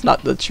 Oh, that's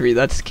not the tree.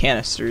 That's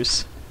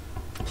canisters.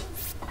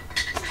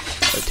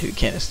 2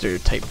 canister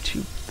type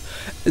 2.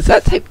 Is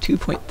that type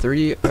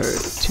 2.3 or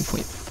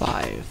 2.5?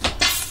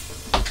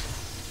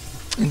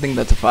 I think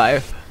that's a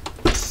 5.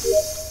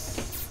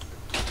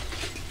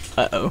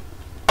 Uh-oh.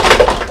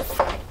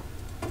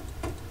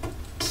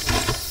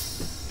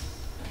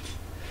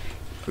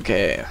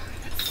 Okay.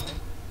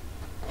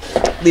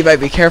 Levi,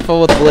 be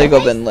careful with the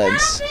Lego bin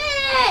lids.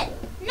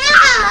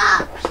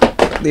 No!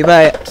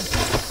 Levi.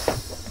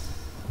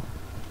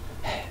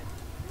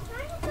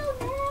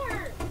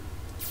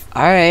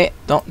 Alright,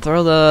 don't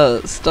throw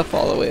the stuff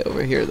all the way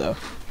over here though.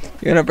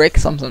 You're gonna break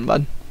something,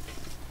 bud.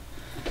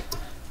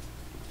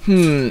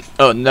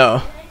 Oh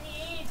no.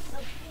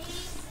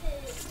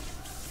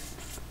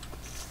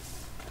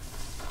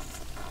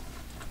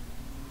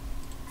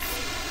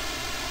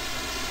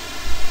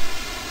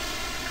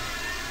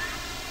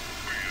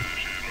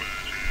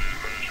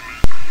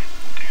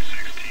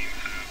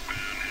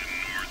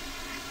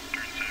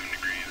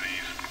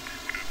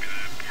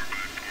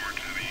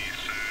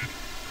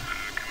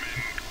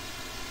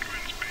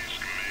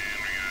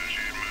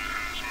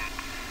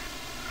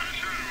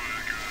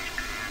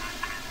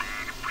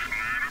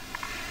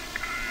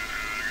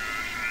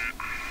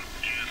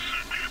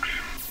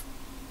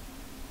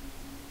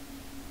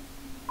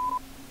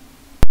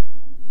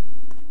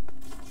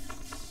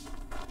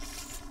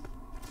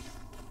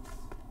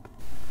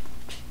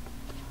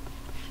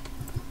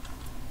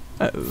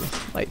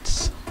 Uh-oh,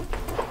 lights.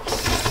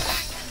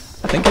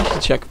 I think I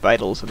should check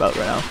vitals about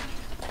right now.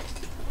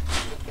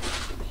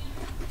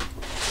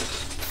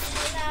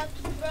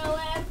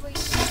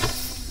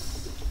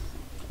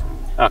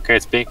 Okay,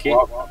 it's Binky.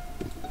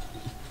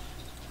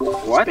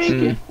 What?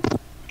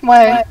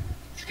 Why?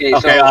 Okay,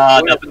 okay, so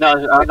I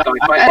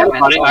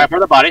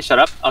heard the body, shut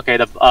up. Okay,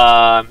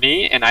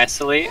 me and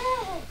Isolate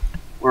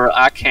were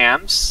at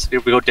cams. We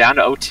go down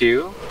to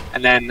O2,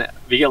 and then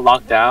we get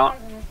locked out,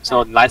 so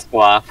lights go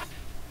off,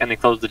 and they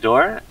close the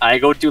door. I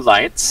go do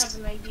lights.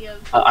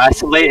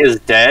 Isolate is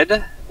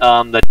dead.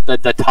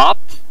 The top,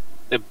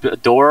 the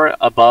door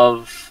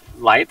above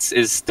lights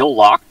is still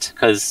locked,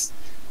 because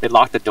they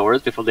locked the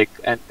doors before they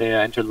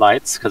entered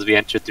lights, because I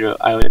entered through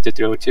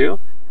O2.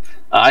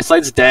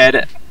 Isolate's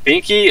dead.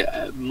 Binky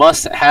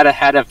must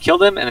have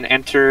killed him and then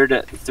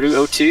entered through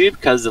O2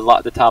 because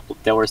the top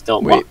door is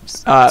still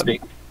locked.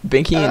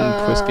 Binky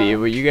and Crispy,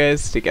 were you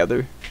guys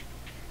together?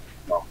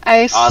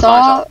 I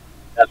saw.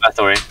 That's my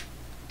story.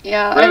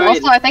 Yeah, and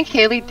also I think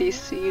Haley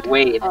DC'd.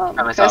 Wait,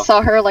 I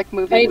saw her like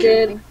moving. I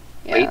did.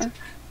 Yeah. Wait,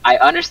 I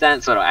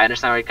understand, Soto. I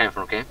understand where you're coming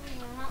from, okay?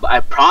 But I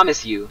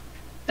promise you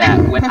that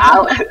when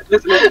I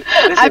listen,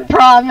 I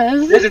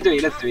promise. Listen to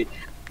me.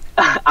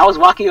 I was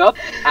walking up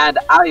and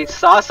I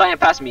saw Cyan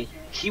pass me.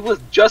 He was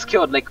just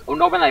killed like no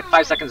more than like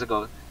 5 seconds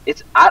ago.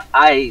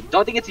 I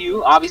don't think it's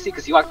you, obviously,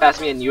 because you walked past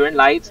me and you're in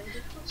lights.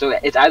 So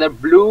it's either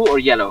blue or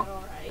yellow.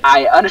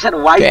 I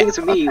understand why you think it's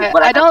me,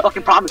 but I don't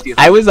fucking promise you.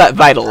 I was at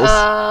vitals.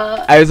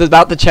 I was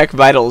about to check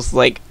vitals.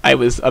 Like I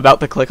was about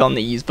to click on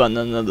the use button,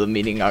 and then the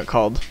meeting got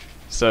called.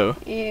 So.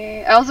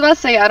 Yeah, I was about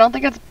to say I don't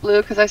think it's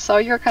blue because I saw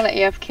you were kind of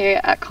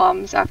AFK at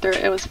comms after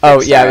it was fixed Oh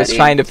yeah, already. I was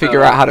trying to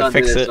figure out how to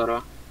fix it.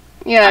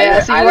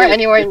 Yeah, so you weren't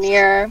anywhere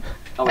near.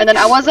 Oh, And then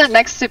I wasn't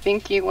next to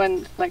Binky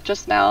when, like,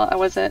 just now. I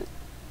wasn't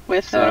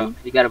with him.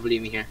 You gotta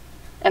believe me here.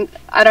 And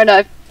I don't know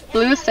if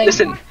Blue is saying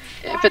Listen.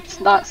 if it's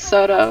not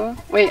Soto.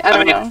 Wait, I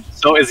don't know.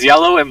 So is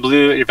yellow and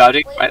blue you're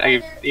vouching? Right?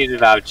 I need to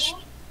vouch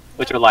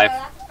with your life.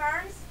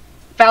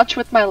 Vouch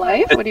with my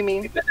life? What do you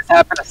mean? This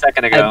happened a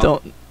second ago. I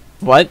don't.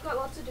 What?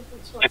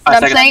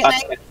 I'm saying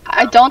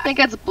I don't think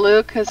it's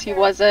Blue because he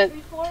was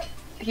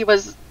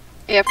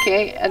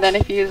AFK, and then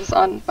if he's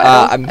on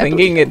vitals, I'm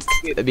thinking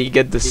it'd be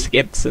good to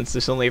skip since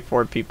there's only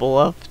 4 people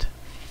left.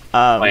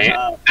 Wait,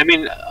 I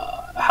mean,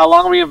 how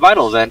long were you in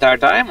vitals? The entire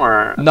time,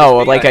 or? No,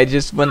 like I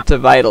just went to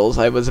vitals.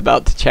 I was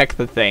about to check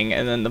the thing,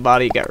 and then the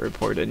body got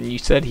reported. And you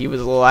said he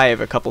was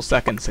alive a couple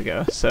seconds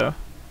ago, so.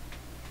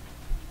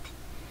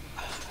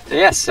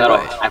 Yes, Soto,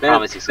 I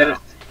promise you, Soto.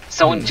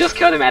 Someone just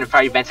killed him and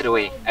probably vented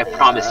away. I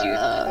promise you.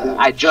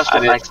 I just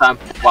was like some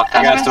walked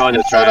I out. haven't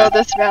seen Soto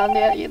this round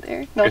yet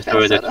either. No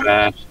offense, Soto.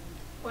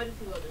 What if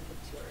you loaded the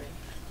story?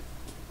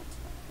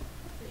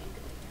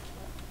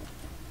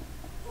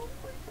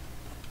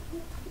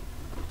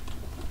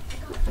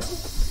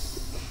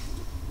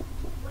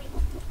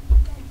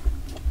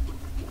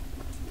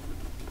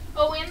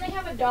 Oh, and they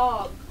have a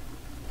dog.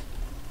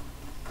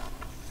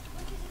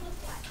 What does he look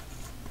like?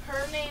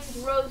 Her name's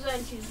Rosa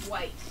and she's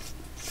white.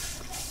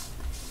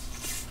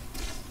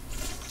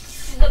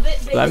 She's a bit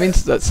bigger. That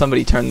means that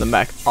somebody turned them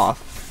back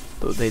off,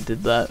 though they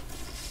did that.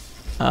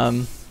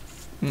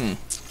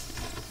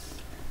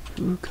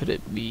 Who could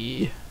it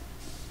be?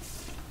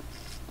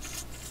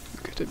 Who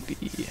could it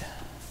be?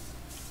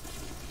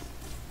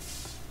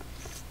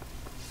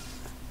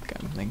 Okay,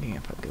 I'm thinking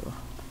if I go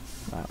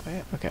that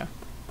way. Okay.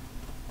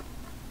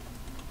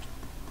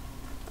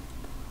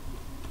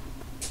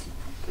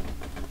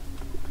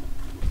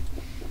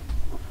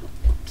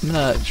 I'm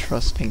gonna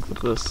trust Pink with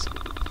this.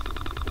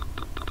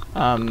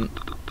 I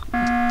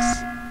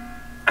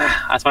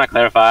just want to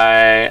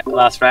clarify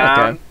last round.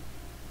 Okay.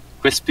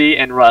 Crispy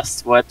and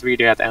Rust, what were you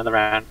doing at the end of the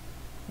round?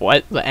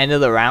 What? The end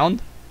of the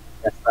round?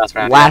 Yes, last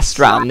round. Last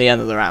round, the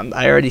end of the round.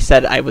 I already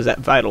said I was at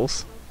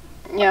vitals.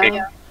 Yeah. Okay.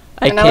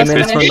 I came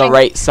in from the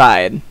right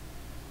side.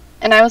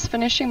 And I was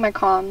finishing my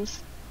comms.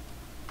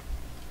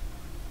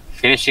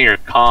 Finishing your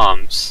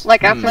comms.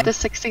 Like after the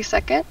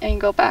 60-second, and you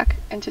go back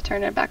and to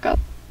turn it back up.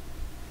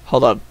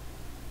 Hold up.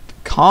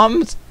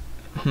 Comms?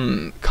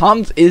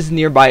 Comms is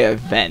nearby a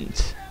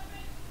vent.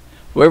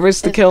 Where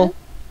was the kill?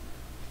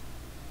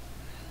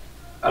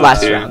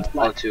 Last round.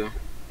 O2.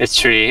 It's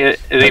tree. It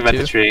ain't about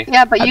the tree.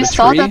 Yeah, but you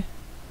saw the...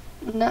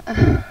 No.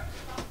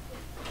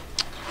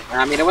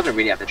 I mean, it wasn't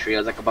really at the tree. It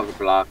was like above the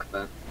block,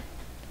 but...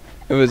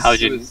 It was... How'd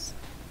you...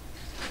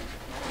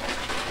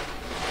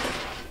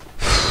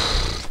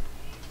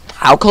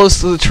 How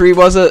close to the tree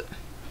was it?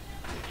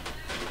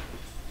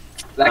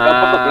 Like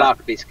above the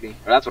block, basically.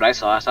 Or that's what I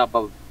saw. I saw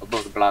above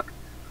the block.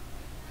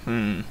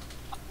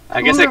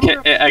 I guess it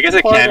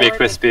can be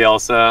crispy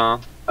also.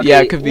 Okay.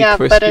 Yeah, it could be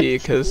crispy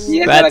because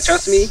that's...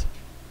 trust me.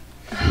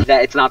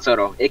 That it's not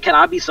Soto. It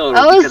cannot be Soto.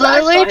 I was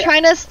literally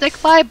trying to stick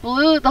by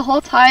Blue the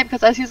whole time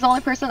because he's the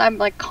only person I'm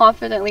like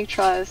confidently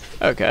trust.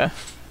 Okay,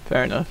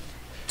 fair enough.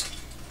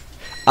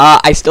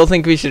 I still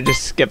think we should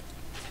just skip.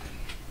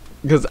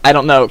 Because I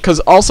don't know. Because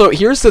also,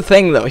 here's the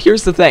thing though.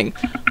 Here's the thing.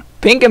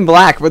 Pink and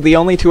Black were the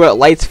only two at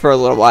lights for a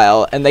little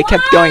while, and they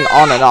kept going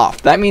on and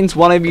off. That means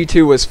one of you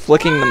two was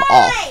flicking them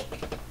off.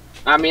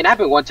 I mean, it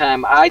happened one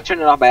time. I turned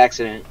it off by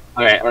accident.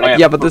 Okay. Or like,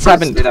 Yeah, but this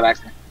happened.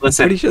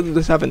 Listen. Pretty sure that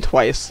this happened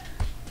twice.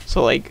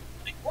 So like.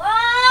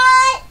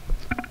 What?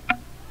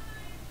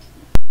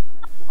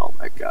 Oh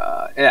my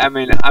god. Yeah, I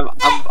mean,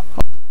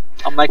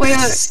 I'm like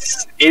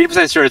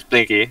 80% sure it's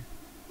Blinky.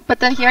 But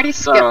then he already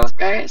skipped,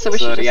 right? So we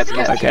should just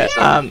skip. Okay.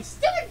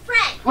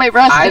 Wait,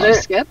 Rust, did you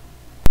skip?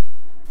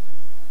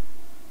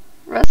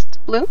 Rust,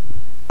 Blue?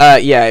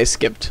 Yeah, I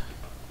skipped.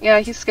 Yeah,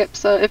 he skipped.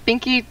 So if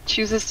Binky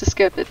chooses to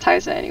skip, it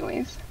ties it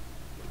anyways.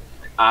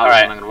 I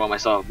was not gonna roll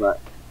myself, but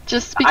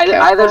just be careful.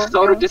 Either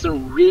Soto did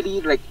some really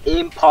like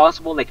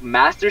impossible like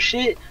master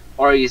shit,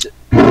 or he's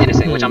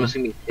innocent, which I'm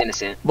assuming he's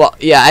innocent. Well,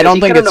 yeah, I don't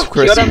think it's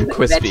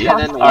crispy.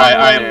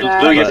 Alright,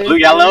 blue,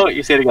 yellow,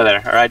 you stay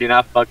together. Alright, do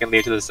not fucking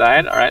leave to the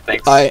side. Alright,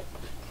 thanks. Alright,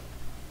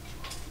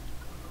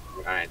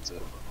 so.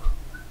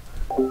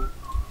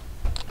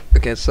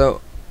 Okay,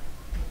 so.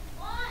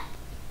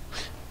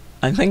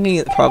 I'm thinking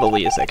it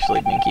probably is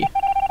actually Binky.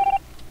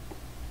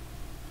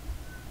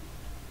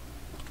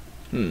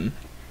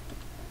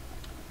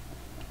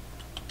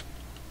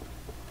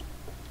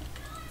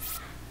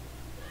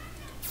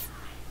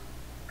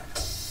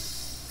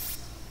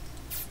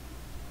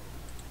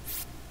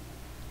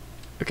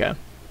 Okay.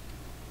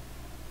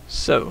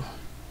 So.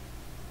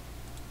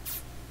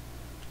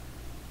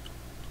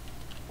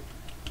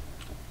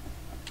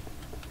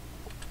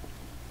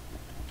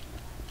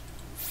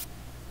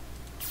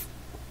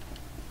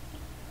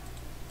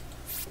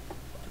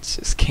 Let's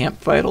just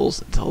camp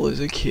vitals until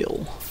there's a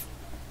kill.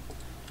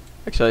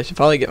 Actually, I should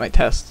probably get my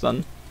tests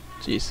done.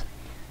 Jeez.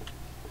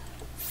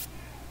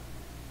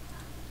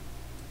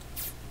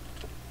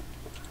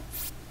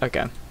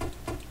 Okay.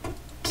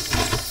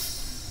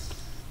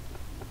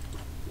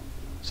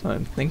 So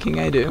I'm thinking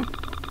I do.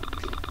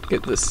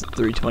 Get this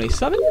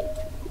 327.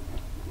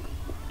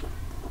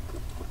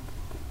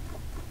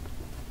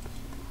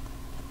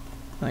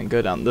 And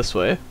go down this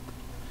way.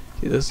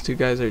 See, those two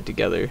guys are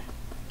together.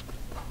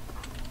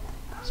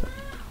 So,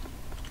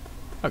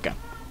 okay.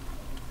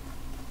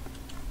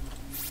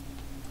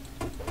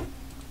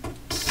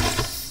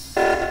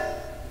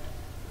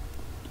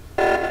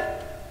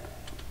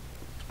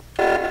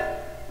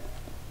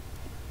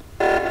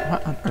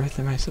 What on earth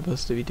am I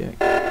supposed to be doing?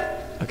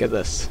 Look at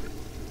this.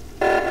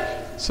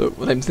 So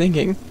what I'm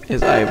thinking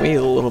is I wait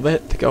a little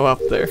bit to go up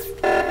there.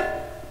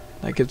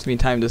 That gives me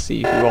time to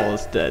see who all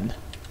is dead.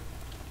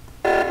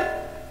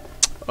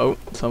 Oh,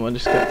 someone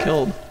just got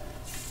killed.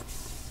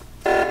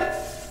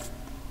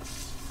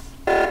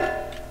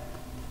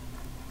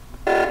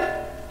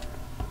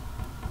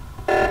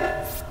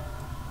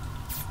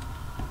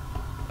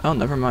 Oh,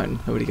 never mind.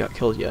 Nobody got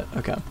killed yet.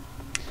 Okay.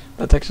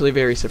 That's actually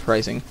very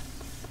surprising.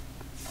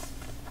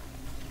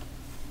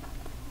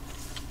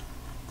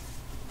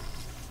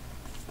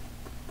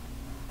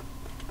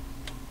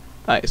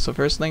 Alright, so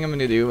first thing I'm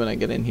gonna do when I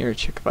get in here,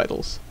 check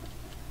vitals.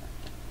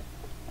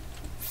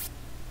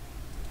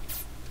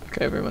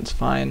 Okay, everyone's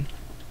fine.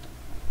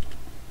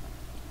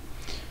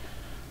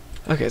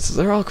 Okay, so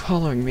they're all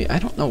following me. I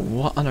don't know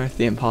what on earth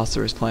the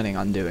imposter is planning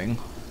on doing.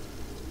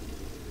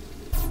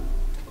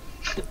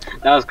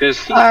 That was good.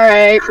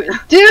 Alright.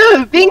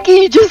 Dude,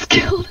 Binky just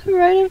killed him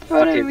right in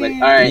front of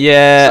me. Alright.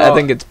 Yeah, so, I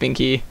think it's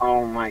Binky.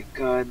 Oh my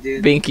god,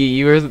 dude. Binky,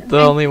 you were the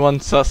only one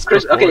sus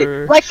before.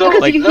 Okay, like, so,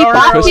 because like, he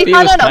thought, Crispy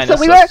no, was no,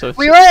 kinda so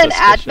we were in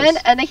admin,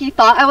 and then he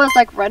thought I was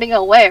like running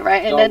away,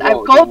 right? And then I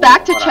go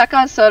back to check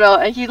on Soto,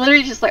 and he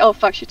literally just like, oh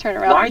fuck, she turned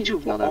around. Why'd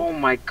you? Oh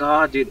my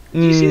god, dude. Do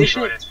you see this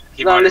shit?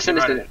 No, listen.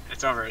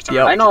 It's over. It's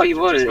Yep. over. I know he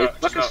voted. It's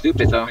fucking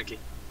stupid though.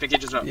 Pinky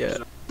just vote. Yeah.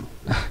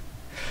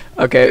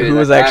 Okay, Dude, who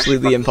was that's actually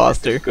the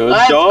imposter? Good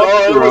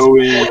job,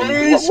 Joey.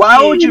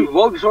 Why would you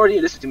vote before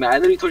you listen to me? I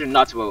literally told you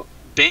not to vote.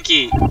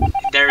 Binky,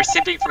 they're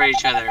simping for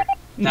each other.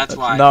 That's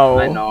why. No.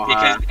 I know.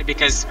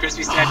 Because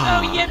Crispy said,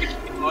 oh yeah,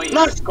 Binky,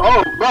 Let's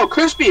go, bro.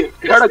 Crispy.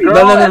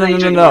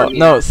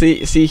 No.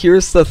 See,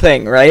 here's the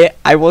thing, right?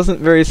 I wasn't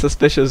very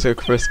suspicious of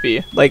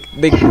Crispy. Like,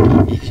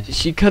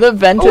 she could have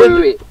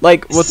vented,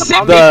 like, with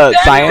the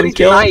cyan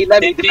kill.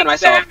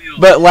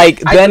 But like,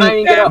 then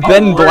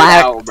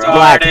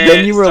Black,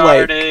 then you were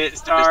like,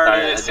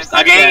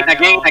 again.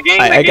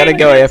 I gotta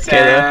go AFK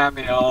there.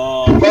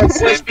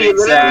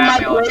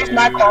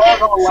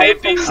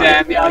 Simping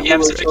Samuel, you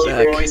have such a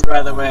cute voice,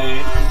 by the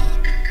way.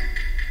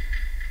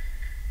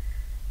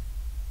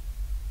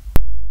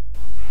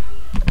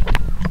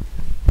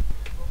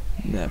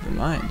 Never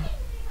mind.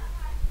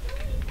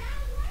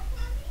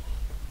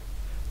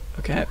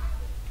 Okay.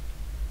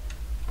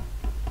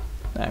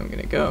 Now I'm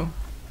gonna go.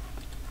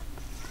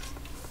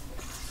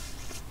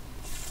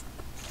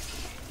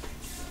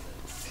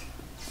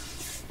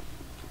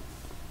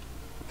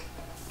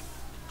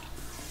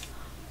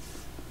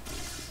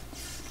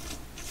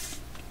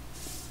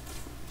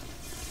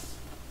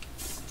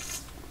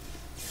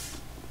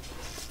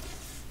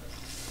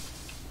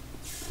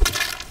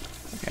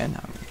 Okay,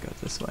 now I'm gonna go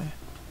this way.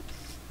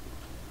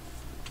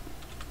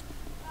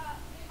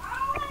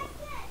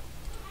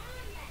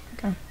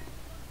 Okay.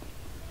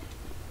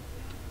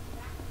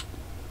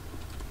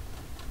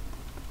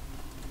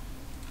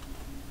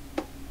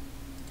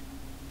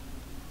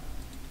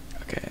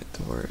 Okay,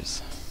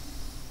 doors.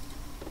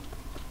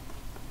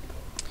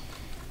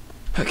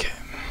 Okay.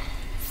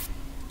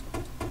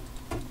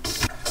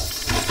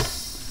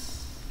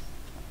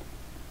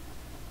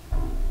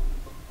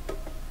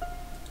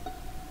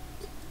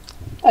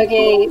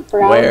 Okay,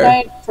 Brown Where?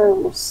 died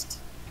first.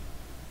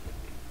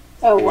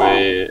 Oh wow.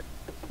 Wait.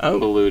 Oh.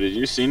 Blue, did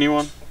you see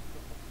anyone?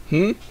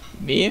 Me?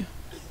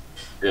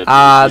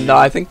 Yeah, No,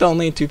 I think the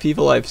only two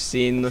people I've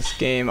seen this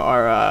game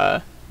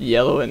are,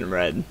 yellow and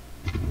red.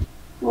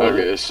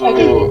 Okay,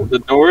 so the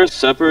doors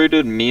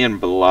separated me and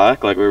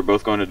Black, like we were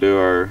both going to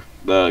do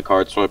the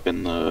card swipe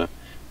and the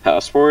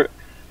passport,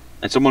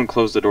 and someone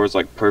closed the doors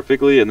like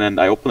perfectly, and then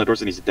I opened the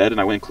doors and he's dead, and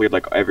I went and cleared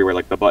like everywhere,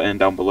 like the button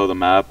down below the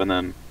map, and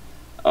then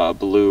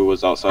Blue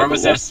was outside. Where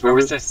was this? Where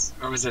was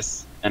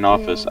this? An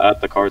office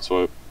at the card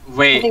swipe.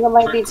 Wait, I think it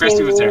might be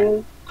Christy was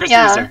there. Christy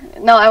was there.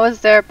 No, I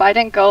was there, but I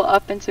didn't go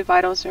up into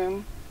Vital's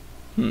room.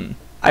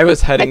 I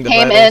was heading to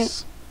came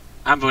Vitals.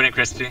 I'm voting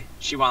Crispy.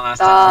 She won last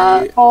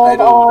time. Hold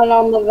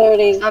on the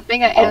voting. Stop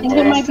being an I think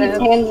it might be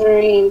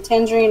Tangerine.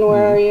 Tangerine,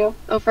 where are you?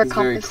 It's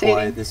very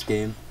quiet this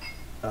game.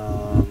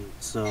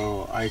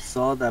 So I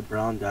saw that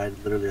Brown died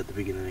literally at the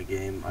beginning of the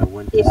game. I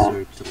went to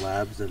search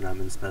labs and I'm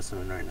in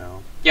specimen right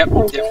now. Yep.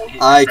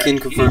 I can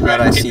confirm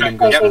that I seen him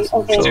go to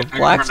specimen. So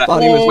Black's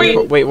body was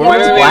wait, where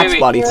was Black's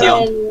body?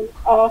 Teal.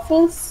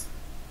 Office.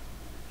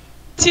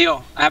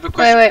 Teal, I have a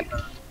question.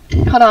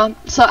 Wait. Hold on.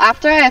 So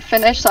after I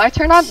finished, so I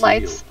turned on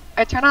lights.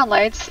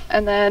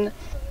 And then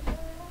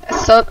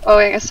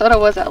Soda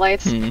was at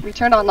lights. We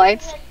turned on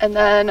lights, and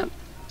then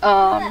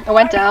I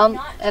went down,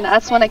 and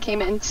that's when I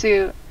came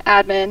into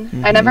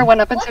admin. I never went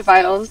up into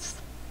vitals.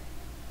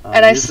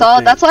 And I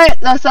saw, that's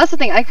the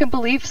thing, I could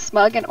believe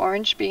Smug and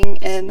Orange being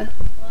in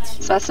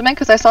Specimen,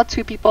 because I saw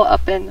 2 people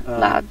up in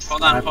Labs.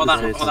 Hold on,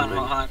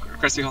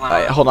 Crispy, hold on.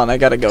 Alright, hold on, I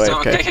gotta go. So,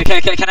 okay.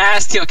 Can I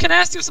ask Teal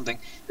something?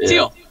 Yeah.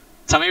 Teal,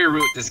 tell me your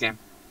route this game.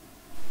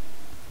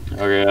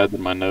 Okay, I did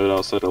my node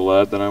outside the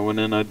lab, then I went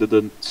in, I did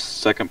the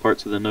second part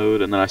to the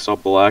node, and then I saw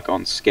Black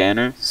on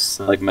scanner,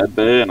 like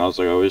medbay, and I was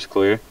like, oh, he's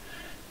clear.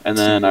 And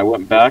then I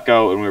went back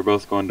out, and we were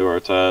both going to our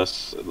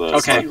tasks.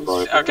 Okay,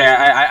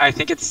 I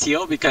think it's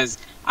Teal, because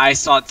I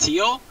saw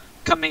Teal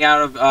coming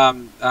out of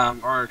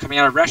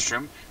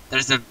restroom.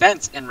 There's a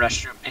vent in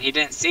restroom, and he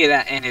didn't say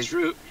that in his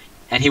route,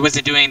 and he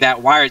wasn't doing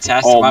that wire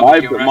test. Oh, my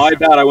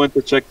bad. I went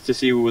to check to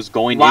see who was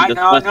going into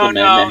Specimen,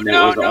 and it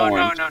was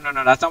Orange.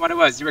 No, that's not what it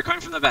was. You were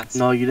coming from the vents.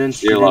 No, you didn't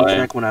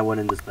check when I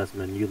went into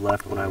Specimen. You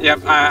left when I went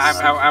into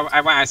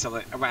I went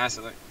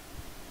isolate.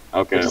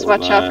 Okay. Just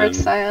watch out for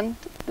Cyan.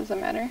 Doesn't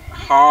matter.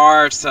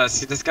 Hard sus.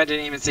 See, this guy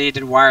didn't even say he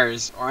did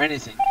wires or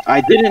anything.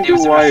 I didn't do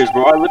wires,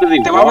 bro. I literally.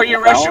 Then why were you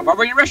in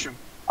restroom?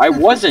 I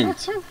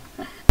wasn't.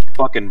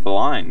 Fucking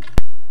blind.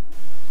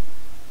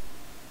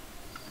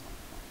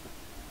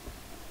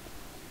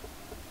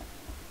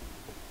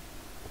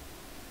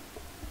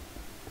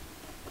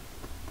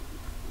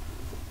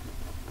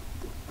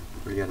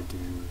 We gotta do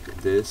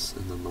this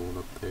and then the one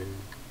up there.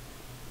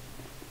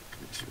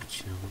 Make sure it's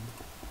chilling.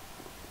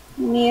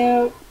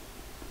 Mute.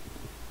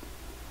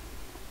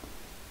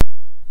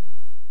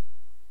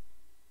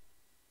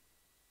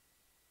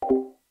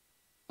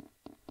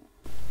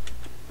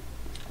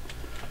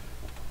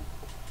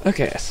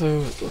 Okay,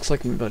 so it looks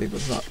like my buddy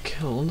was not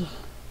killed.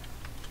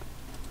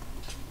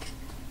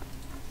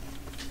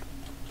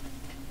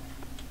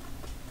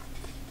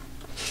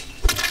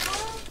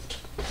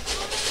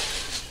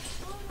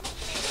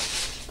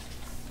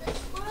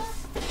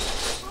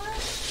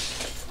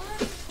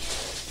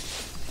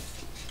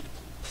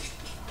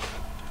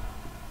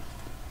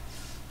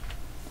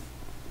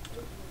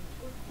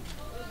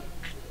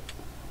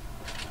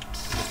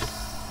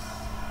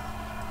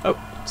 Oh,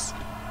 oops.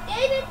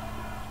 David,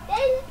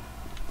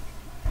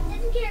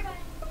 doesn't care about it.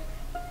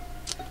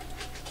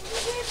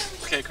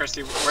 Okay,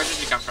 Kirsty, where did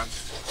you come from?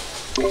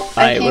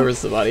 Where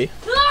was the body?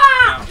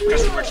 No,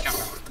 Kirsty, where'd you come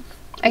from?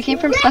 I came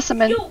from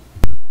Specimen.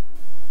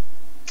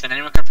 Can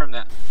anyone confirm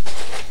that?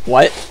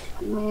 What?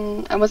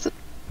 I was.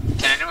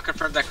 Can anyone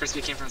confirm that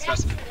Crispy came from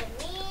Specimen?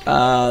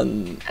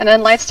 And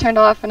then lights turned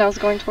off, and I was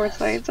going towards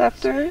lights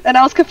after, and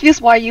I was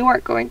confused why you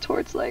weren't going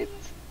towards lights.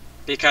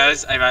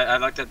 Because I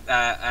looked at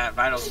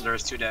vitals and there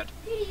was 2 dead.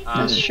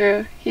 That's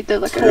true. He did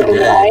look at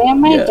Why it.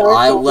 am I dark?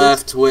 I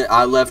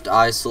left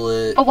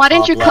isolate. But why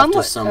didn't you come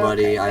with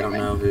somebody? Okay, I don't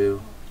know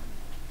who.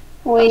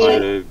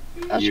 Wait,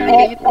 I was trying to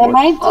get you to am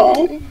I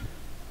dead?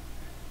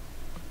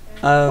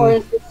 Or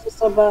is this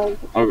just a bug?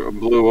 Oh,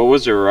 Blue, what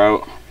was your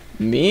route?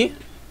 Me?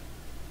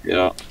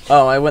 Yeah.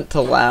 Oh, I went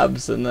to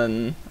labs and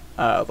then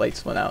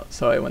lights went out,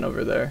 so I went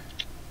over there.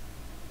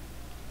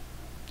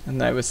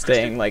 And I was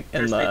staying like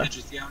in the.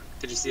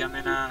 Did you see him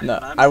in No,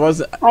 labs? I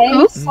wasn't.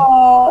 I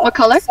saw what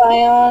color?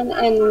 Cyan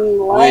and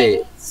light.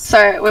 Wait.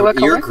 Sorry, wait, what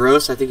color? You're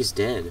gross. I think he's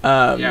dead.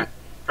 Yeah.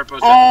 Purple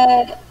is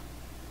dead.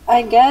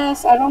 I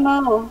guess I don't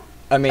know.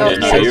 I mean,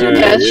 you're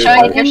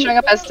showing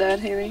up as dead,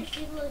 Haley.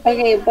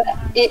 Okay, but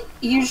it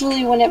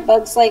usually when it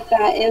bugs like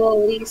that,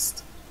 it'll at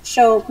least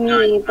show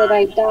me that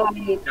I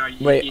died. No,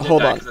 wait,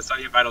 hold on.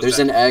 There's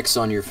an X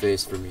on your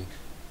face for me.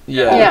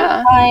 Yeah.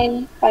 Yeah.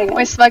 Fine.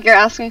 Wait, Smug, you're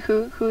asking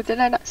who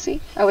did I not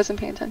see? I wasn't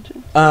paying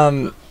attention.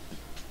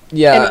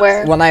 Yeah, and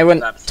where? When I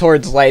went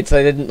towards lights,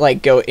 I didn't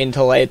like go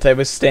into lights. I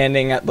was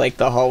standing at like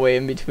the hallway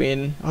in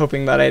between,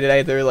 hoping that I'd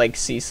either like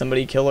see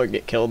somebody kill or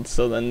get killed.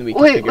 So then we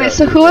could figure out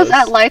so who was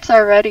at lights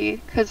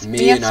already? Because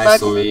me and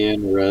Smug. Me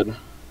and Red.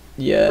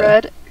 Yeah.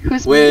 Red.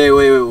 Who's wait.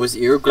 Was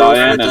your girl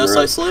with us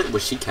isolate?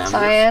 Was she camera?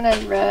 Cyan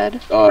and Red.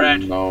 Oh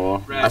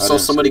no. I saw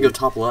somebody go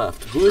top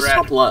left. Who is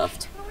top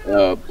left?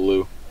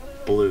 Blue.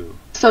 Blue.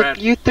 So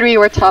you 3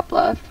 were top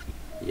left.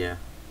 Yeah.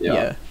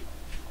 Yeah.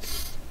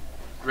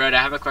 Red,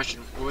 I have a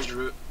question. What was your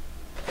route?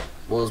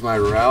 What was my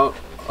route?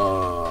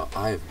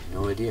 I have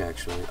no idea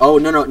actually. Oh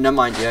no, never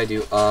mind. Yeah, I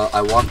do.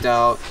 I walked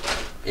out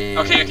and.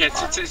 Okay,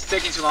 it's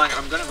taking too long.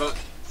 I'm gonna vote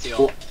Teal.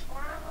 Well,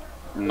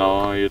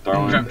 no, you're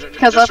throwing.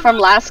 Because from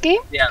last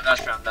game? Yeah,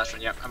 that's round.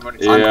 Yep, I'm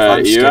voting Teal. Yeah,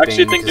 you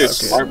actually think you're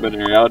smart, but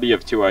in reality you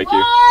have 2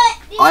 IQ.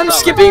 I'm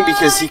skipping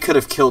because he could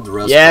have killed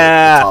Rose.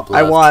 Yeah,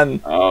 I won.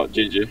 Oh,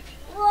 GG.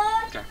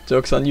 Okay.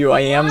 Joke's on you,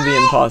 I am the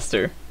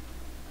imposter.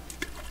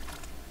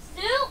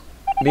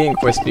 Me and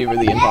Crispy were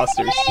the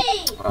imposters.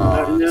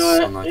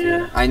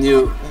 I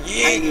knew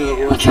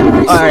it was.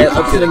 Alright,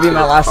 that's gonna be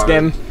my last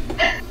game.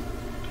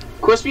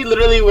 Crispy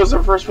literally was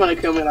the first one to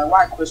kill me. Like,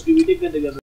 why Crispy? We did good together.